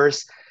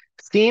universe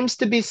seems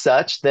to be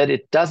such that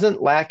it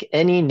doesn't lack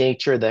any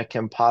nature that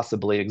can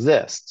possibly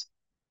exist.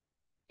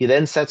 He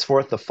then sets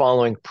forth the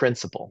following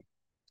principle.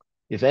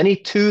 If any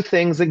two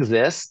things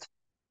exist,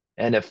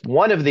 and if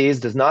one of these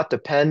does not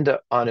depend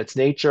on its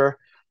nature,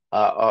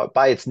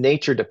 by its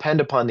nature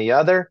depend upon the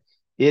other,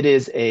 it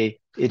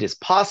is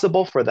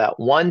possible for that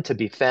one to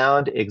be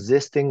found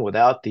existing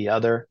without the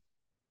other.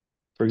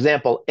 For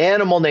example,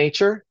 animal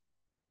nature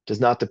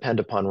does not depend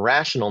upon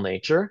rational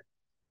nature.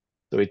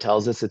 So he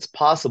tells us it's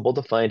possible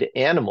to find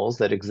animals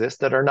that exist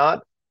that are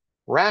not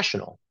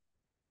rational.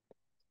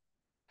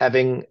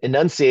 Having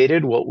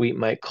enunciated what we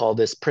might call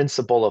this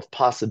principle of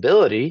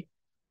possibility,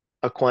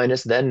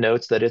 Aquinas then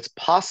notes that it's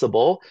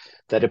possible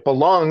that it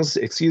belongs,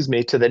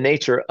 to the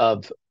nature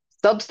of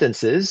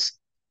substances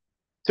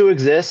to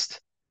exist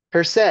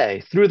per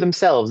se, through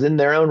themselves, in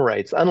their own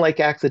rights, unlike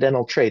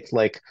accidental traits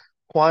like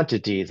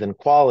quantities and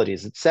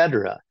qualities,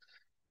 etc.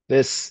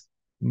 This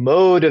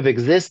mode of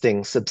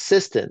existing,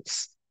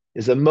 subsistence,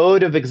 is a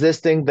mode of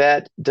existing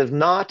that does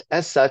not,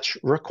 as such,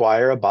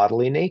 require a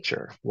bodily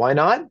nature. Why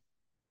not?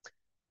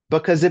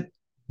 Because it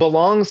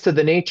belongs to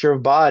the nature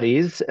of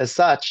bodies as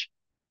such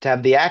to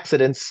have the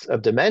accidents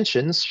of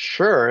dimensions.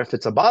 Sure, if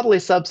it's a bodily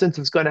substance,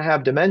 it's going to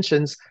have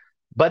dimensions,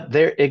 but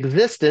their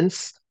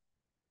existence,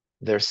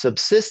 their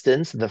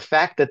subsistence, the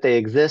fact that they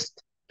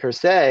exist per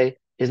se,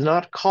 is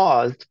not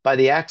caused by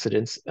the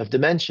accidents of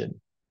dimension.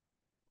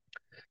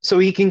 So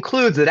he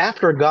concludes that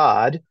after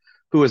God,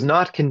 who is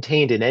not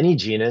contained in any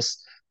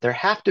genus, there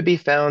have to be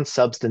found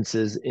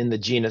substances in the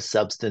genus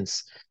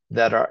substance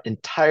that are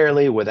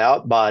entirely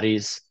without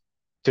bodies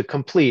to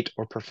complete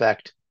or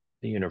perfect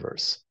the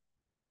universe.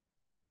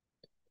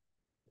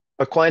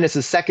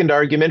 Aquinas' second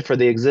argument for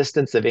the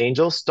existence of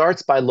angels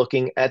starts by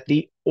looking at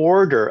the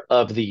order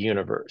of the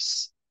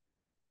universe.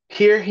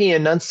 Here he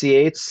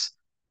enunciates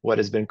what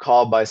has been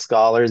called by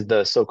scholars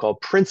the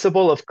so-called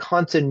principle of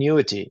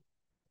continuity.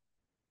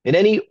 In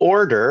any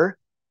order,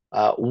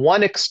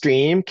 one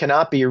extreme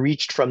cannot be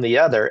reached from the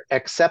other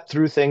except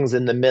through things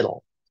in the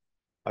middle.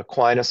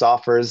 Aquinas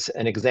offers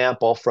an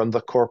example from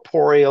the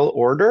corporeal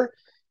order,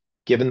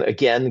 given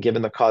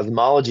the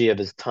cosmology of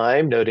his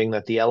time, noting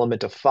that the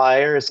element of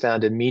fire is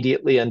found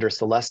immediately under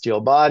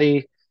celestial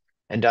body,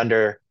 and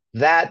under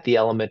that the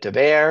element of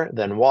air,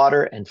 then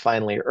water, and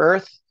finally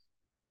earth,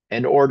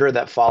 an order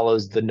that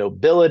follows the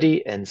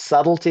nobility and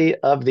subtlety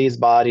of these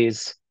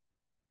bodies.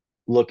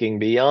 Looking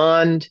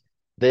beyond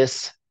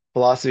this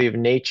philosophy of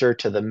nature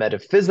to the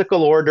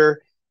metaphysical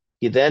order,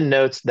 he then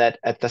notes that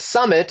at the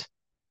summit,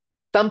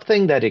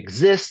 something that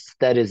exists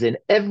that is in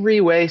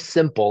every way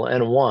simple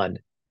and one,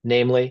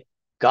 namely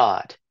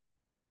God.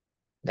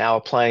 Now,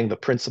 applying the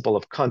principle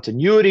of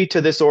continuity to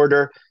this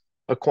order,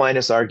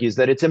 Aquinas argues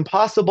that it's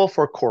impossible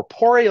for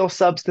corporeal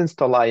substance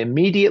to lie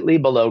immediately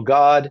below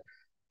God,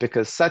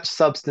 because such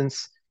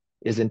substance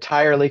is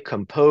entirely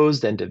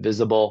composed and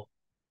divisible.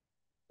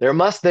 There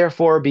must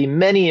therefore be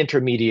many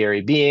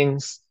intermediary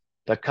beings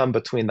that come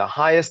between the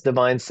highest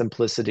divine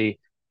simplicity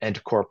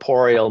and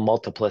corporeal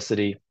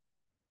multiplicity.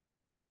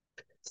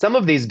 Some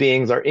of these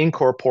beings are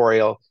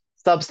incorporeal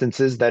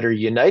substances that are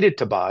united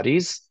to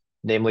bodies,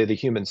 namely the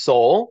human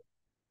soul,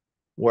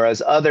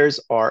 whereas others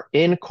are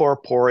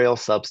incorporeal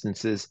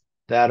substances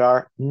that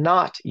are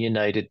not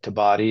united to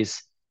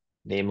bodies,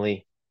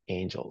 namely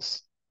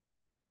angels.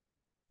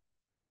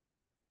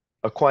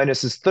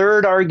 Aquinas'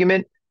 third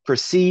argument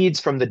proceeds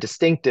from the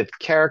distinctive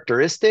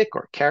characteristic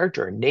or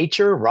character or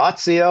nature,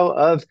 ratio,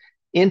 of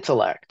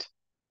intellect.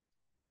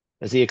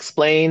 As he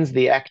explains,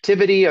 the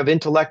activity of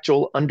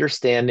intellectual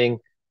understanding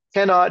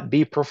cannot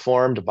be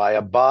performed by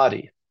a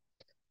body.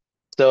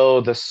 So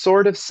the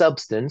sort of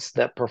substance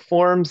that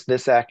performs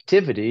this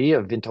activity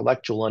of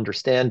intellectual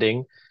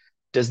understanding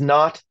does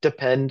not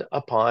depend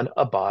upon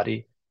a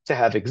body to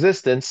have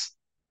existence,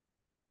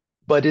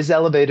 but is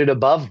elevated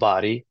above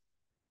body.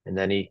 And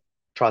then he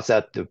trots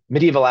out the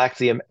medieval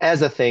axiom,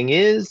 as a thing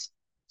is,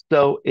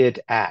 so it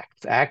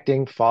acts.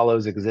 Acting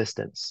follows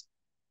existence.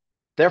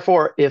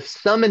 Therefore, if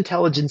some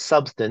intelligent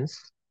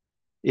substance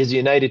is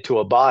united to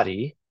a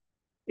body,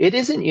 it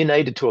isn't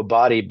united to a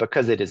body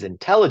because it is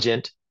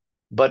intelligent,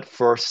 but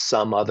for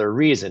some other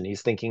reason.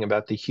 He's thinking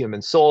about the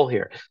human soul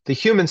here. The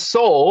human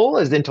soul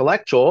is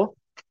intellectual.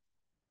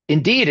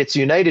 Indeed, it's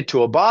united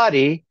to a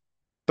body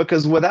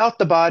because without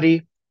the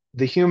body,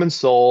 the human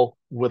soul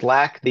would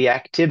lack the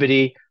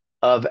activity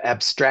of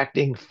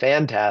abstracting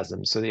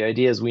phantasms. So the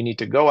idea is we need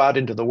to go out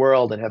into the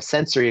world and have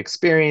sensory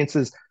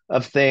experiences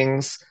of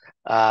things,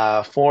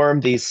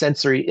 form these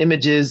sensory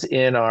images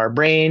in our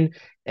brain,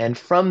 And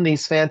from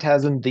these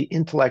phantasms, the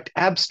intellect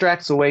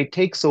abstracts away,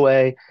 takes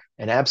away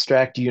an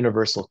abstract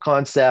universal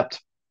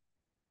concept,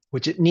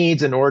 which it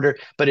needs in order,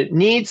 but it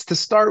needs to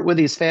start with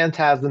these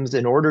phantasms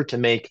in order to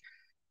make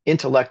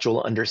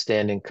intellectual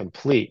understanding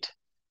complete.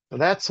 So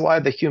that's why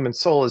the human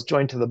soul is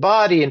joined to the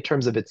body in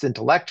terms of its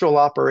intellectual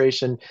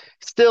operation.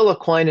 Still,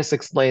 Aquinas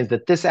explains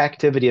that this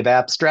activity of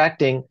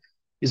abstracting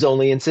is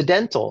only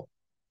incidental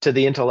to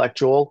the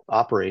intellectual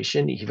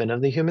operation, even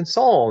of the human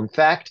soul. In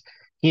fact,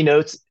 he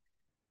notes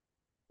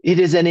it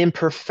is an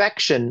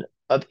imperfection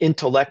of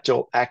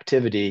intellectual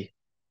activity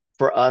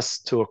for us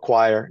to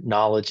acquire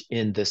knowledge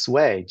in this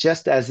way,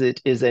 just as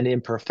it is an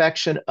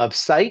imperfection of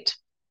sight,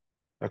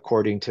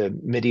 according to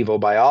medieval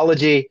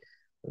biology,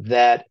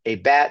 that a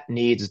bat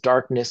needs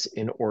darkness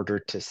in order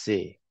to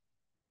see.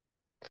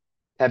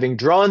 Having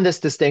drawn this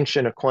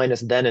distinction,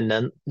 Aquinas then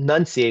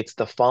enunciates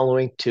the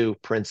following two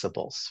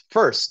principles.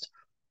 First,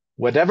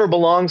 whatever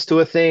belongs to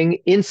a thing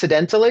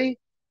incidentally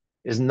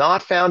is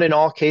not found in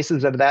all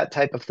cases of that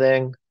type of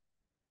thing.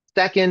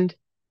 Second,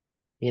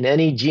 in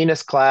any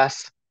genus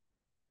class,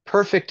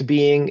 perfect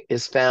being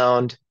is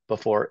found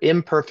before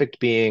imperfect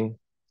being,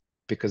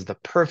 because the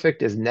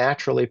perfect is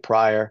naturally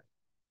prior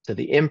to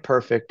the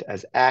imperfect,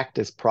 as act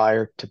is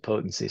prior to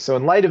potency. So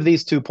in light of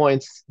these 2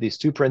 points, these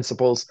 2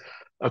 principles,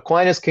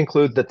 Aquinas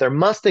concludes that there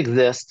must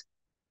exist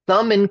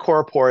some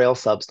incorporeal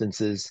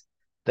substances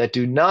that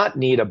do not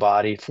need a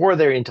body for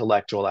their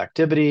intellectual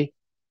activity,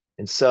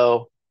 and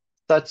so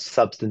such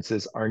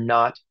substances are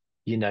not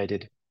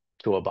united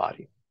to a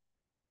body.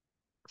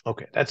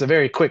 Okay, that's a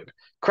very quick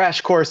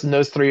crash course in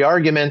those 3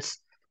 arguments.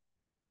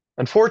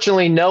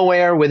 Unfortunately,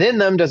 nowhere within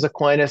them does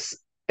Aquinas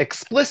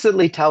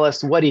explicitly tell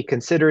us what he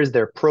considers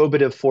their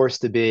probative force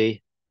to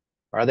be.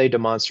 Are they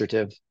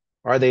demonstrative?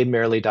 Are they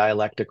merely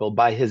dialectical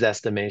by his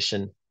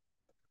estimation?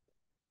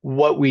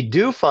 What we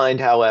do find,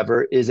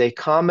 however, is a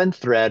common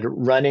thread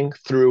running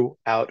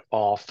throughout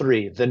all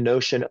 3, the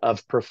notion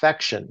of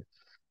perfection,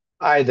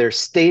 either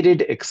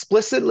stated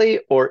explicitly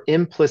or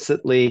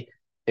implicitly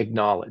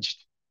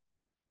acknowledged.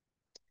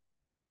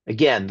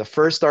 Again, the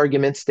first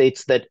argument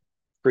states that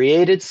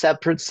created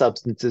separate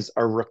substances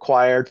are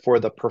required for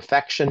the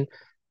perfection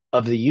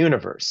of the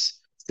universe,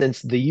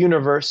 since the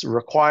universe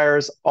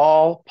requires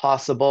all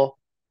possible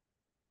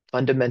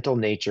fundamental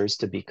natures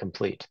to be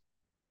complete.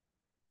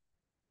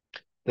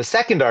 The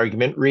second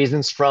argument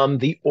reasons from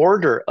the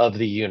order of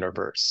the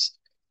universe.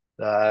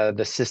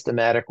 The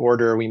systematic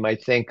order we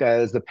might think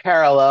as the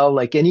parallel,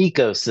 like an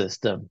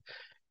ecosystem.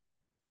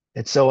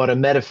 And so on a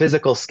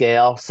metaphysical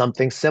scale,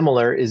 something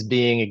similar is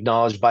being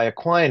acknowledged by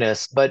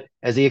Aquinas, but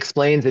as he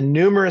explains in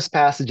numerous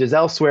passages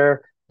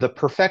elsewhere, the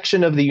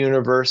perfection of the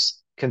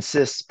universe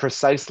consists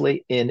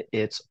precisely in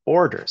its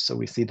order. So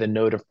we see the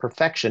note of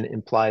perfection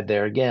implied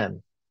there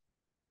again.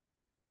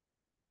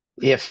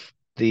 If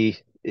the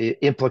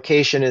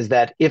implication is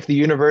that if the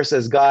universe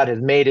as God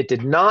has made it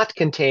did not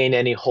contain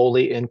any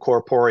wholly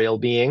incorporeal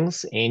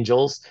beings,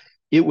 angels,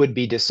 it would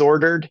be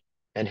disordered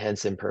and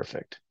hence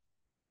imperfect.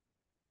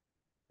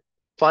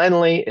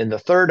 Finally, in the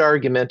third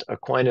argument,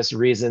 Aquinas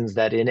reasons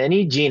that in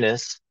any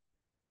genus,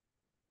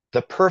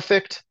 the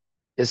perfect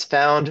is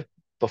found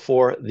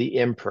before the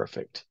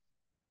imperfect.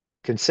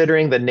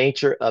 Considering the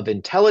nature of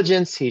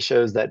intelligence, he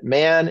shows that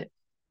man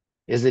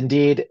is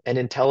indeed an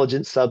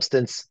intelligent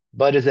substance,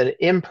 but is an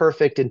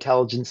imperfect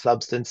intelligent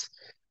substance.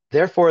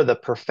 Therefore, the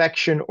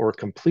perfection or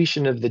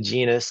completion of the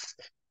genus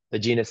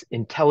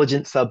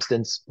intelligent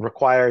substance,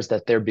 requires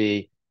that there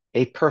be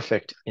a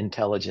perfect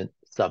intelligent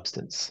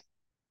substance,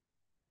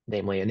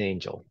 namely an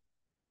angel.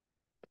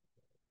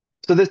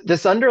 So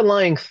this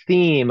underlying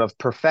theme of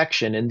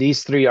perfection in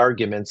these 3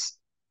 arguments,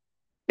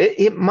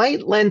 it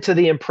might lend to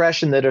the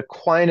impression that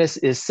Aquinas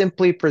is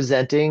simply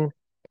presenting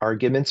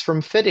arguments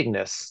from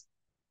fittingness.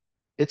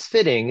 It's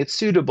fitting, it's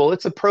suitable,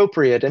 it's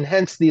appropriate, and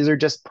hence these are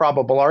just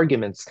probable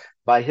arguments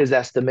by his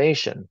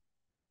estimation.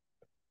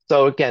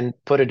 So again,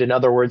 put it in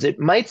other words, it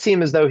might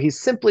seem as though he's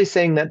simply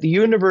saying that the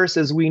universe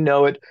as we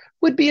know it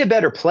would be a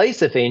better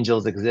place if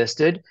angels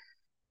existed,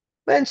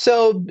 and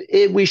so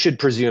we should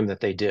presume that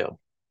they do.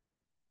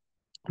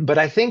 But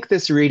I think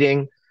this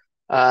reading,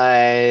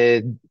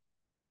 it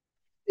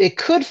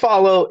could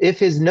follow if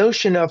his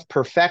notion of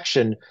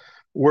perfection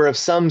were of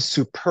some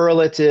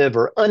superlative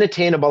or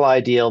unattainable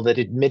ideal that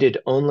admitted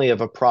only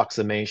of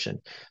approximation.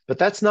 But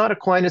that's not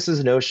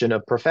Aquinas's notion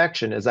of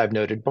perfection, as I've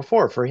noted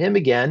before. For him,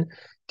 again,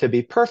 to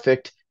be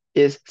perfect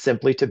is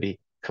simply to be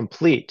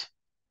complete.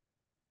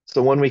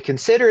 So when we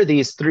consider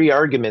these 3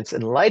 arguments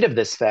in light of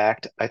this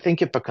fact, I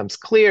think it becomes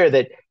clear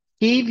that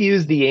he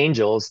views the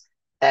angels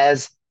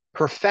as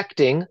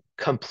perfecting,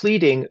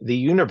 completing the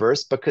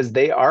universe because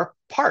they are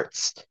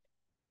parts,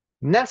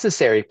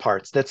 necessary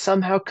parts that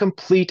somehow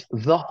complete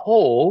the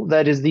whole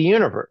that is the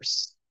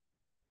universe.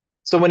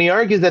 So when he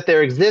argues that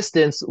their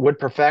existence would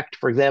perfect,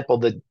 for example,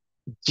 the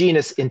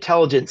genus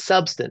intelligent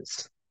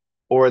substance,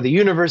 or the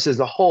universe as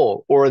a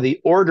whole, or the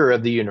order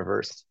of the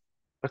universe,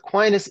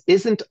 Aquinas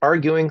isn't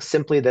arguing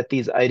simply that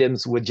these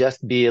items would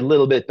just be a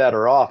little bit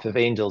better off if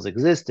angels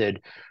existed.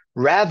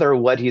 Rather,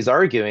 what he's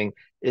arguing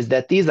is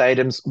that these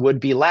items would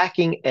be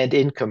lacking and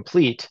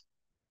incomplete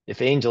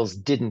if angels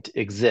didn't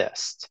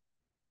exist.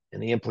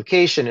 And the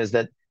implication is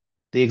that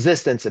the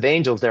existence of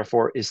angels,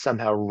 therefore, is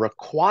somehow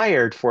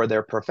required for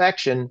their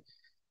perfection,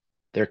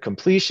 their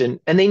completion,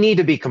 and they need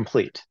to be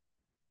complete.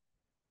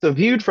 So,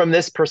 viewed from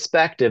this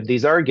perspective,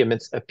 these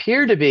arguments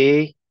appear to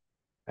be,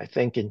 I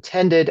think,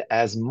 intended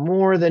as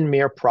more than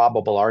mere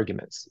probable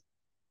arguments.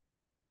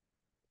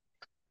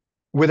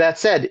 With that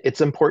said,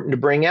 it's important to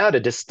bring out a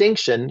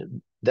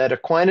distinction that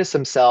Aquinas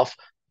himself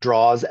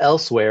draws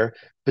elsewhere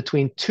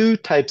between two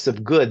types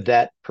of good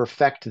that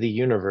perfect the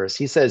universe.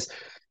 He says,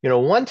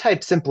 one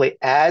type simply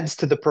adds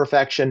to the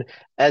perfection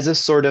as a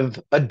sort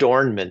of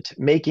adornment,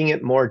 making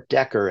it more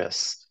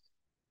decorous.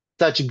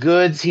 Such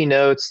goods, he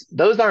notes,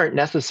 those aren't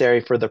necessary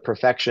for the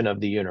perfection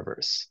of the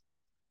universe.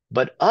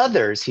 But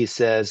others, he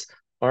says,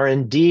 are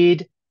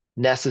indeed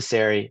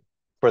necessary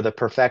for the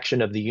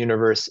perfection of the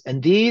universe.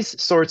 And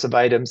these sorts of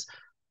items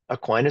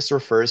Aquinas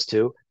refers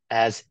to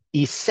as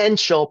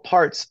essential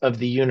parts of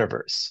the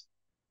universe,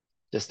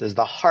 just as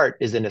the heart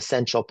is an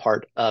essential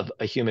part of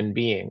a human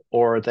being,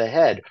 or the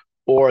head,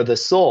 or the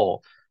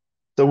soul.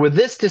 So with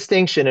this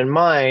distinction in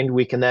mind,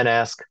 we can then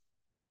ask,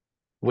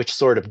 which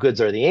sort of goods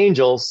are the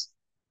angels?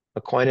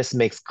 Aquinas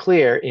makes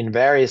clear in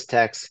various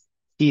texts,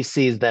 he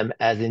sees them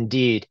as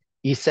indeed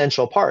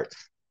essential parts.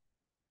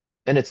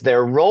 And it's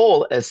their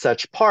role as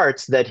such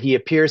parts that he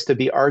appears to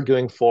be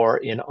arguing for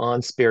in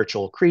On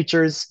Spiritual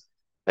Creatures,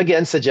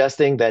 again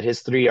suggesting that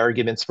his three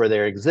arguments for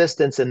their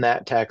existence in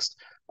that text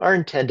are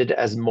intended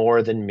as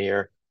more than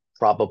mere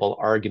probable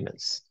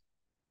arguments.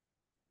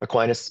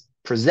 Aquinas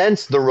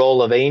presents the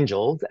role of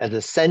angels as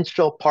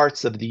essential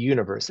parts of the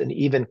universe in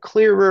even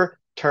clearer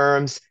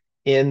terms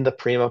in the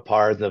prima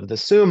pars of the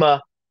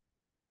Summa,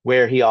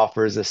 where he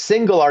offers a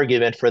single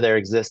argument for their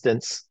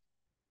existence.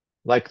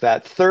 Like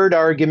that third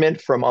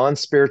argument from On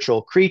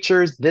Spiritual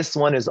Creatures, this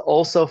one is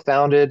also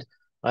founded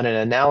on an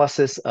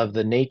analysis of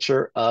the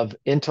nature of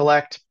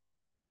intellect.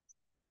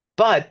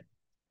 But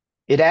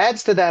it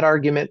adds to that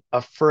argument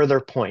a further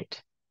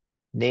point,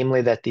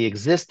 namely that the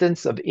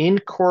existence of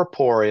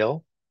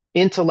incorporeal,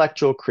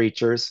 intellectual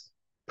creatures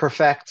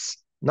perfects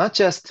not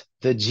just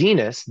the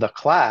genus, the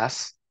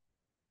class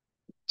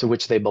to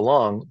which they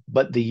belong,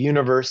 but the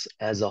universe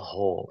as a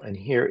whole. And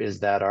here is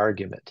that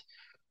argument.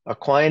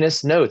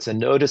 Aquinas notes, and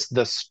notice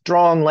the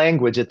strong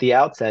language at the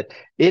outset,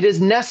 it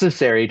is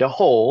necessary to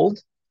hold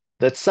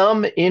that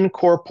some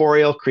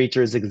incorporeal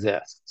creatures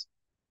exist.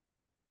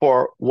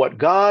 For what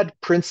God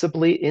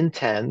principally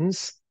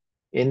intends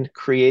in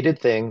created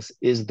things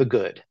is the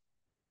good,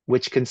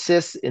 which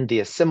consists in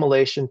the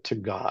assimilation to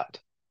God.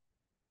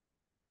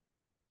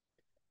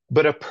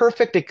 But a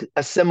perfect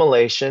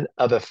assimilation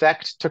of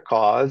effect to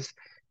cause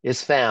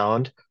is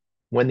found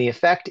when the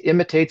effect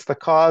imitates the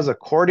cause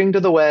according to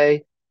the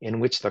way in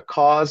which the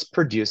cause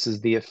produces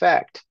the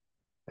effect,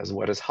 as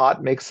what is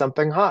hot makes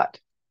something hot.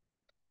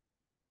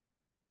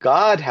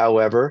 God,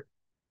 however,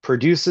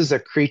 produces a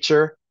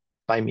creature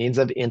by means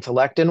of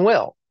intellect and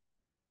will.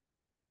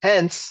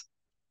 Hence,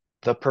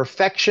 the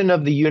perfection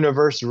of the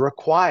universe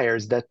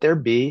requires that there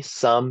be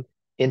some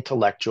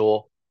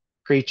intellectual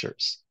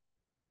creatures.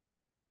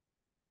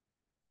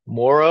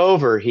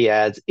 Moreover, he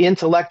adds,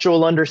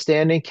 intellectual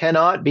understanding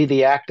cannot be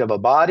the act of a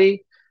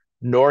body,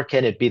 nor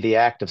can it be the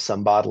act of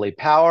some bodily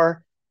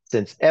power,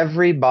 since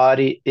every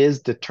body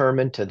is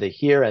determined to the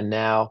here and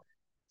now.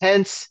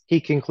 Hence, he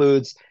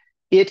concludes,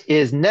 it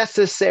is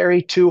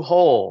necessary to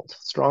hold,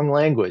 strong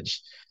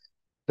language,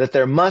 that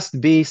there must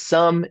be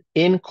some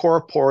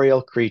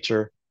incorporeal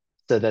creature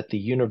so that the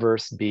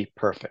universe be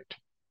perfect.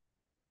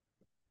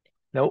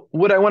 Now,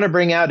 what I want to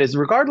bring out is,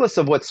 regardless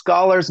of what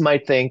scholars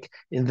might think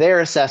in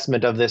their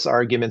assessment of this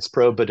argument's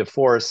probative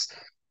force,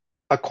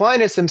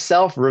 Aquinas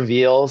himself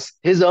reveals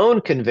his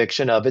own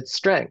conviction of its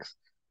strength.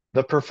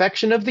 The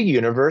perfection of the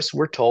universe,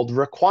 we're told,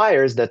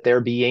 requires that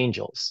there be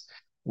angels,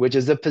 which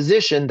is a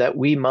position that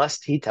we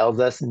must, he tells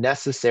us,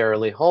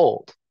 necessarily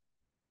hold.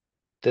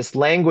 This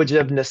language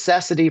of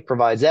necessity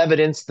provides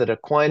evidence that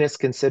Aquinas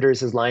considers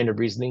his line of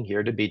reasoning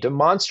here to be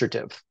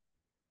demonstrative.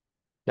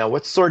 Now,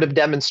 what sort of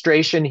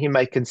demonstration he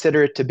might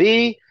consider it to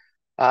be,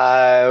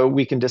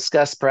 we can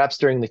discuss perhaps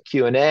during the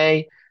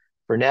Q&A.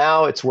 For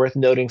now, it's worth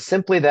noting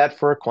simply that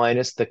for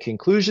Aquinas, the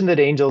conclusion that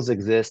angels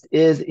exist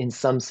is, in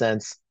some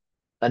sense,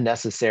 a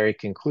necessary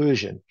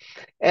conclusion.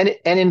 And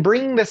in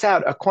bringing this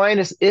out,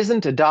 Aquinas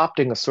isn't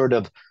adopting a sort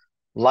of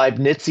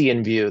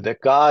Leibnizian view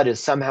that God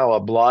is somehow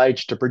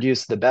obliged to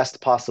produce the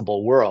best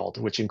possible world,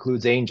 which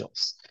includes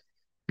angels.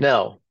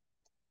 No.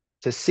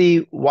 To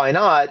see why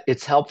not,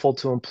 it's helpful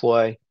to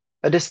employ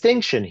a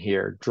distinction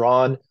here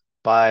drawn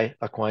by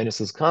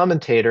Aquinas's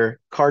commentator,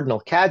 Cardinal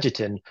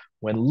Cajetan,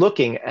 when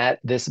looking at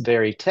this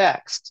very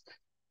text.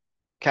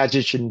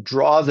 Cajetan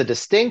draws a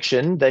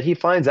distinction that he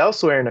finds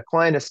elsewhere in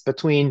Aquinas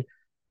between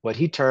what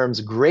he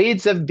terms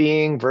grades of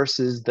being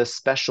versus the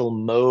special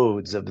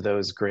modes of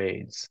those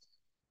grades.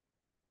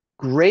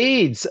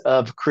 Grades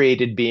of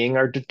created being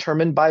are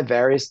determined by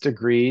various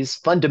degrees,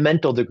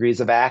 fundamental degrees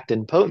of act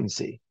and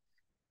potency.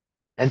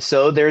 And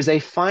so there's a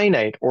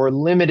finite or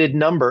limited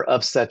number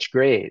of such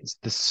grades.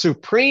 The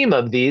supreme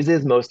of these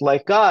is most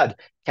like God,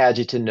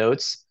 Cajetan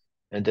notes,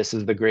 and this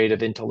is the grade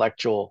of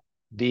intellectual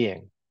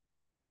being.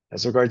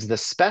 As regards the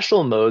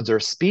special modes or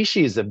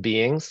species of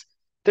beings,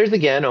 there's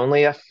again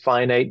only a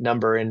finite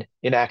number in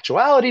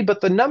actuality, but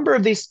the number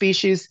of these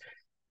species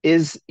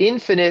is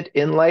infinite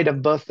in light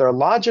of both their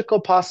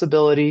logical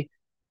possibility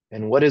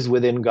and what is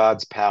within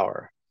God's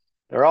power.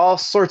 There are all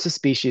sorts of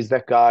species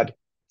that God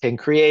can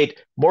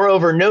create.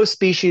 Moreover, no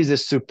species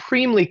is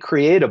supremely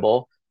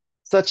creatable,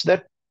 such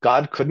that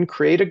God couldn't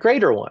create a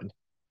greater one.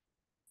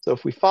 So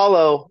if we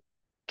follow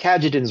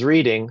Cajetan's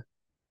reading,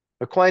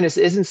 Aquinas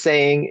isn't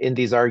saying in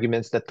these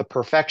arguments that the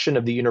perfection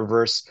of the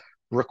universe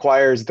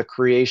requires the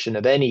creation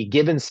of any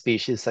given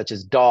species, such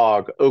as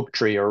dog, oak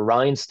tree, or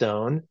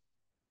rhinestone.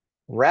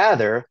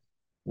 Rather,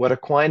 what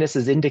Aquinas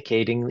is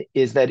indicating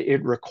is that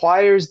it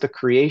requires the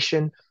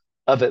creation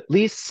of at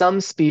least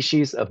some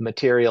species of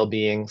material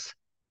beings.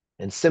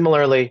 And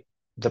similarly,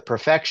 the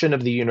perfection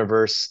of the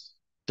universe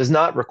does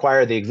not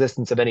require the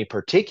existence of any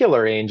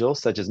particular angel,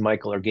 such as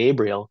Michael or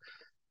Gabriel,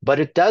 but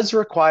it does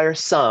require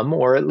some,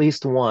 or at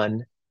least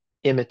one,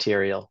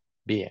 immaterial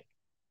being.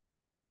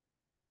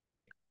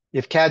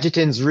 If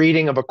Cajetan's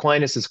reading of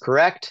Aquinas is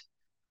correct,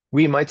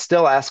 we might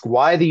still ask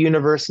why the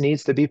universe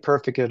needs to be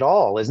perfect at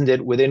all. Isn't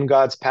it within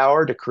God's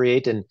power to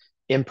create an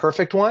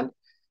imperfect one?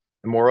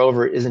 And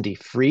moreover, isn't he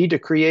free to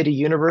create a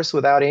universe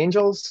without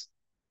angels?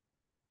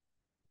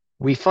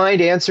 We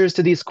find answers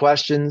to these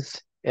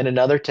questions in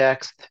another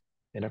text,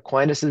 in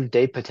Aquinas'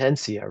 De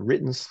Potentia,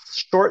 written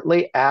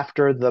shortly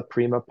after the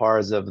prima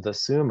pars of the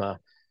Summa.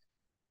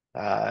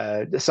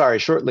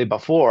 Shortly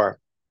before.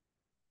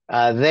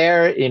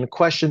 There, in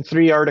question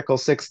 3, article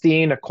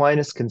 16,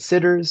 Aquinas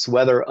considers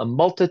whether a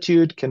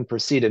multitude can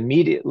proceed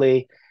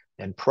immediately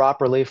and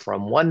properly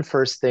from one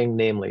first thing,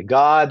 namely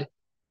God.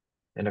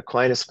 And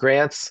Aquinas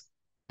grants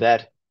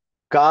that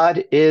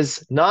God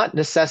is not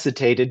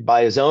necessitated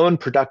by his own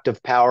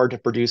productive power to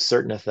produce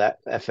certain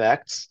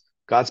effects.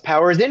 God's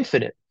power is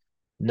infinite.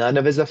 None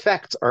of his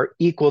effects are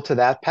equal to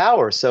that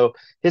power. So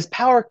his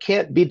power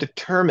can't be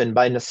determined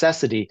by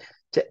necessity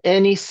to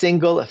any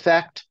single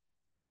effect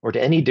or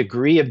to any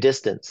degree of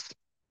distance.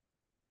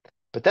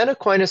 But then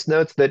Aquinas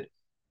notes that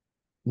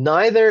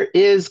neither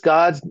is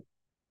God's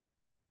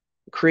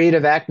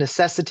creative act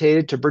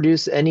necessitated to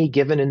produce any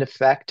given an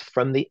effect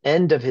from the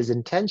end of his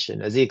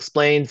intention. As he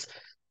explains,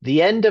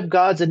 the end of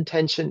God's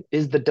intention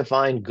is the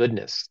divine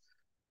goodness,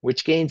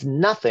 which gains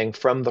nothing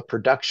from the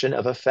production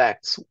of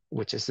effects,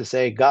 which is to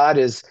say, God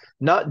is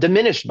not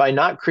diminished by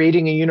not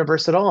creating a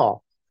universe at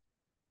all.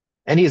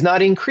 And he's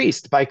not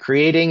increased by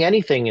creating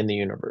anything in the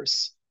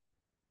universe,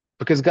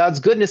 because God's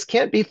goodness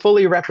can't be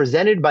fully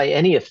represented by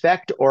any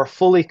effect or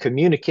fully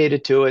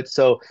communicated to it.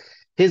 So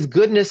his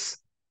goodness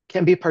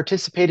can be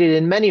participated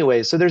in many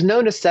ways. So there's no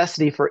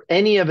necessity for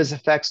any of his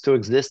effects to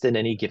exist in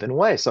any given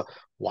way. So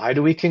why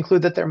do we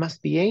conclude that there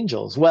must be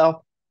angels?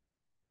 Well,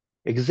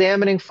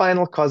 examining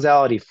final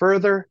causality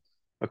further,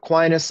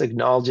 Aquinas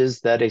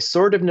acknowledges that a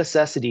sort of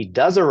necessity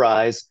does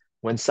arise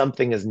when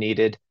something is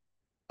needed,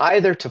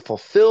 either to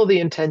fulfill the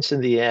intention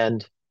of the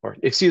end,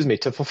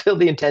 to fulfill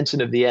the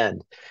intention of the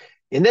end.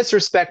 In this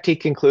respect, he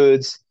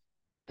concludes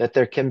that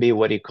there can be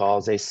what he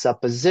calls a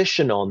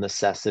suppositional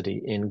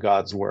necessity in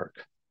God's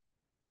work.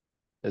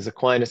 As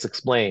Aquinas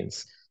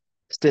explains,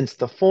 since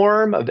the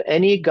form of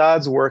any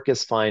God's work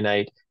is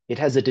finite, it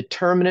has a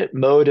determinate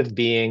mode of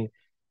being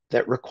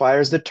that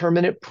requires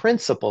determinate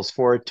principles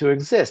for it to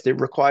exist.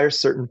 It requires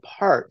certain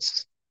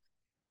parts.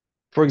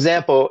 For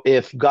example,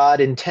 if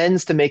God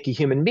intends to make a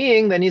human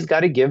being, then he's got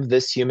to give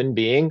this human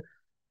being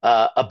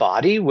a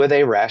body with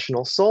a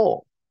rational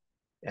soul.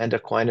 And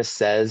Aquinas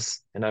says,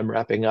 and I'm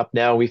wrapping up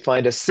now, we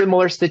find a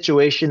similar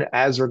situation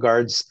as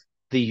regards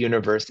the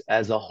universe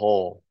as a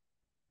whole.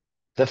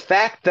 The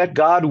fact that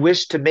God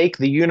wished to make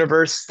the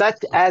universe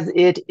such as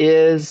it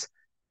is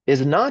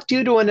not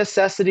due to a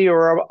necessity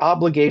or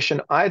obligation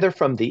either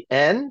from the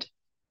end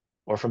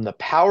or from the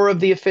power of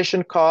the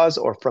efficient cause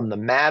or from the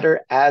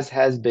matter as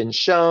has been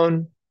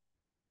shown.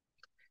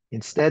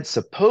 Instead,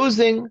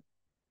 supposing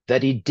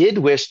that he did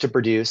wish to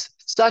produce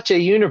such a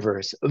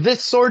universe,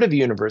 this sort of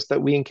universe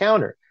that we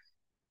encounter,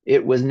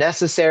 it was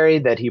necessary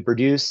that he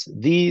produce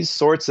these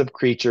sorts of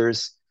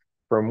creatures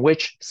from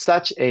which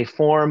such a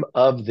form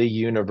of the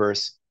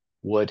universe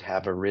would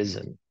have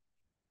arisen.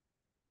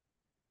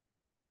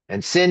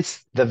 And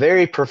since the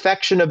very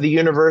perfection of the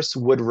universe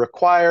would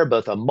require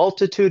both a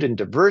multitude and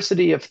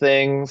diversity of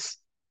things,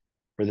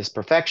 for this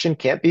perfection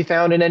can't be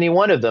found in any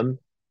one of them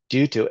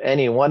due to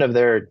any one of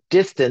their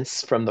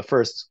distance from the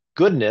first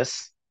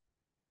goodness,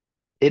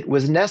 it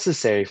was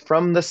necessary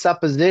from the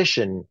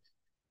supposition,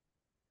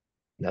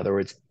 in other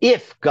words,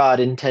 if God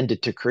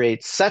intended to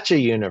create such a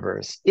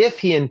universe, if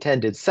he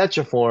intended such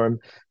a form,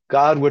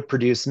 God would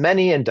produce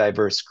many and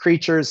diverse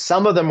creatures.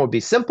 Some of them would be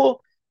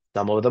simple,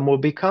 some of them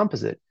would be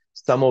composite,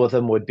 some of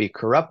them would be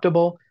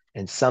corruptible,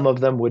 and some of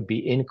them would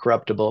be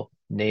incorruptible,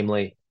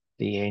 namely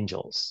the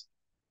angels.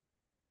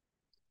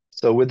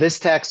 So with this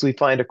text, we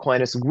find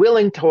Aquinas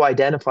willing to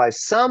identify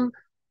some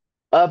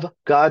of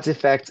God's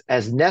effects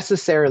as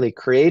necessarily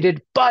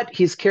created, but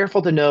he's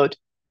careful to note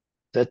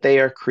that they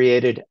are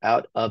created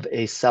out of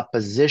a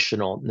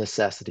suppositional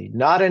necessity,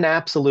 not an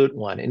absolute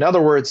one. In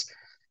other words,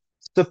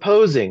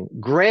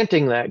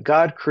 granting that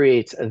God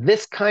creates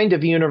this kind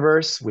of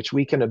universe, which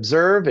we can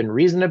observe and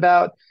reason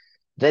about,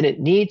 then it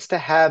needs to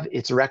have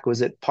its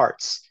requisite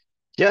parts.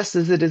 Just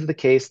as it is the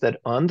case that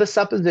on the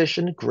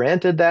supposition,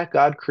 granted that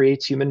God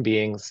creates human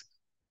beings,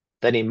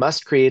 then he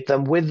must create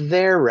them with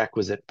their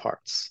requisite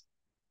parts.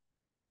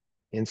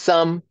 In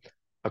sum,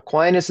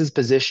 Aquinas'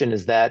 position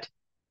is that,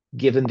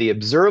 given the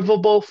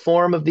observable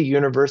form of the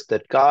universe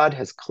that God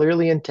has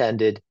clearly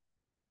intended,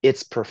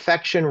 its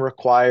perfection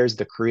requires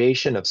the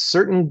creation of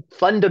certain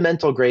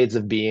fundamental grades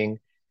of being,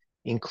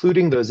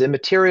 including those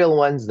immaterial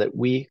ones that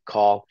we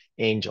call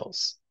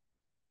angels.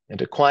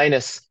 And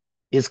Aquinas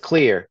is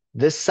clear.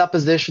 This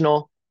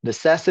suppositional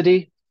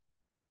necessity,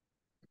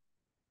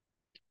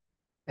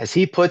 as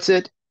he puts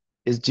it,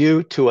 is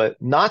due to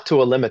not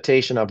to a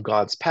limitation of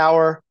God's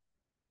power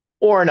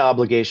or an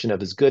obligation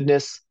of his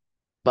goodness,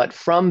 but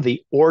from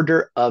the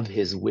order of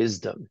his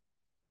wisdom,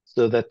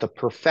 so that the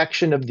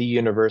perfection of the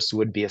universe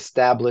would be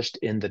established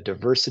in the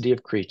diversity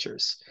of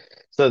creatures.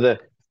 So the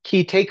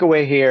key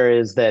takeaway here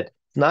is that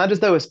it's not as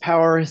though his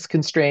power is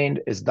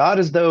constrained, it's not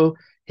as though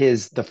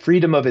the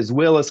freedom of his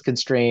will is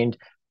constrained.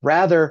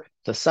 Rather,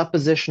 the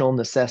suppositional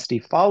necessity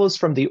follows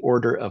from the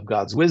order of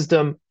God's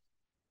wisdom,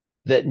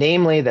 that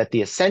namely that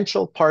the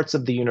essential parts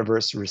of the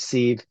universe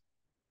receive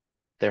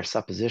their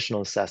suppositional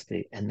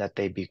necessity and that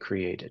they be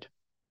created.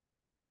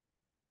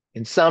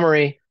 In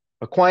summary,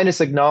 Aquinas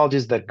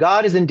acknowledges that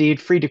God is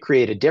indeed free to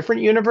create a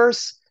different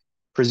universe,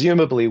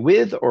 presumably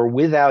with or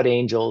without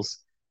angels,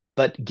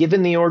 but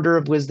given the order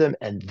of wisdom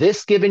and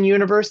this given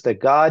universe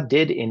that God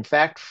did in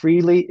fact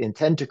freely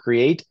intend to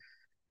create,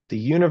 the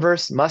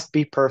universe must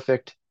be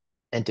perfect,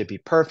 and to be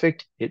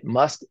perfect, it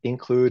must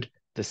include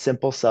the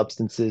simple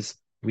substances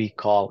we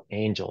call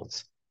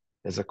angels.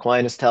 As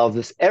Aquinas tells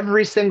us,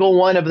 every single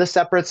one of the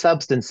separate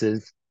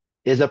substances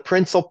is a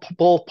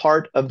principal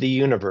part of the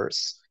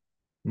universe,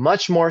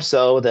 much more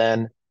so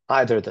than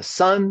either the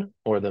sun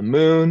or the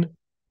moon,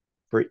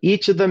 for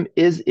each of them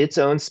is its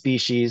own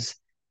species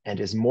and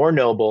is more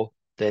noble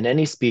than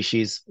any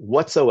species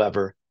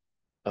whatsoever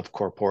of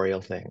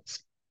corporeal things.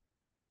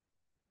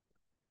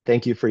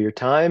 Thank you for your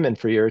time and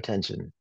for your attention.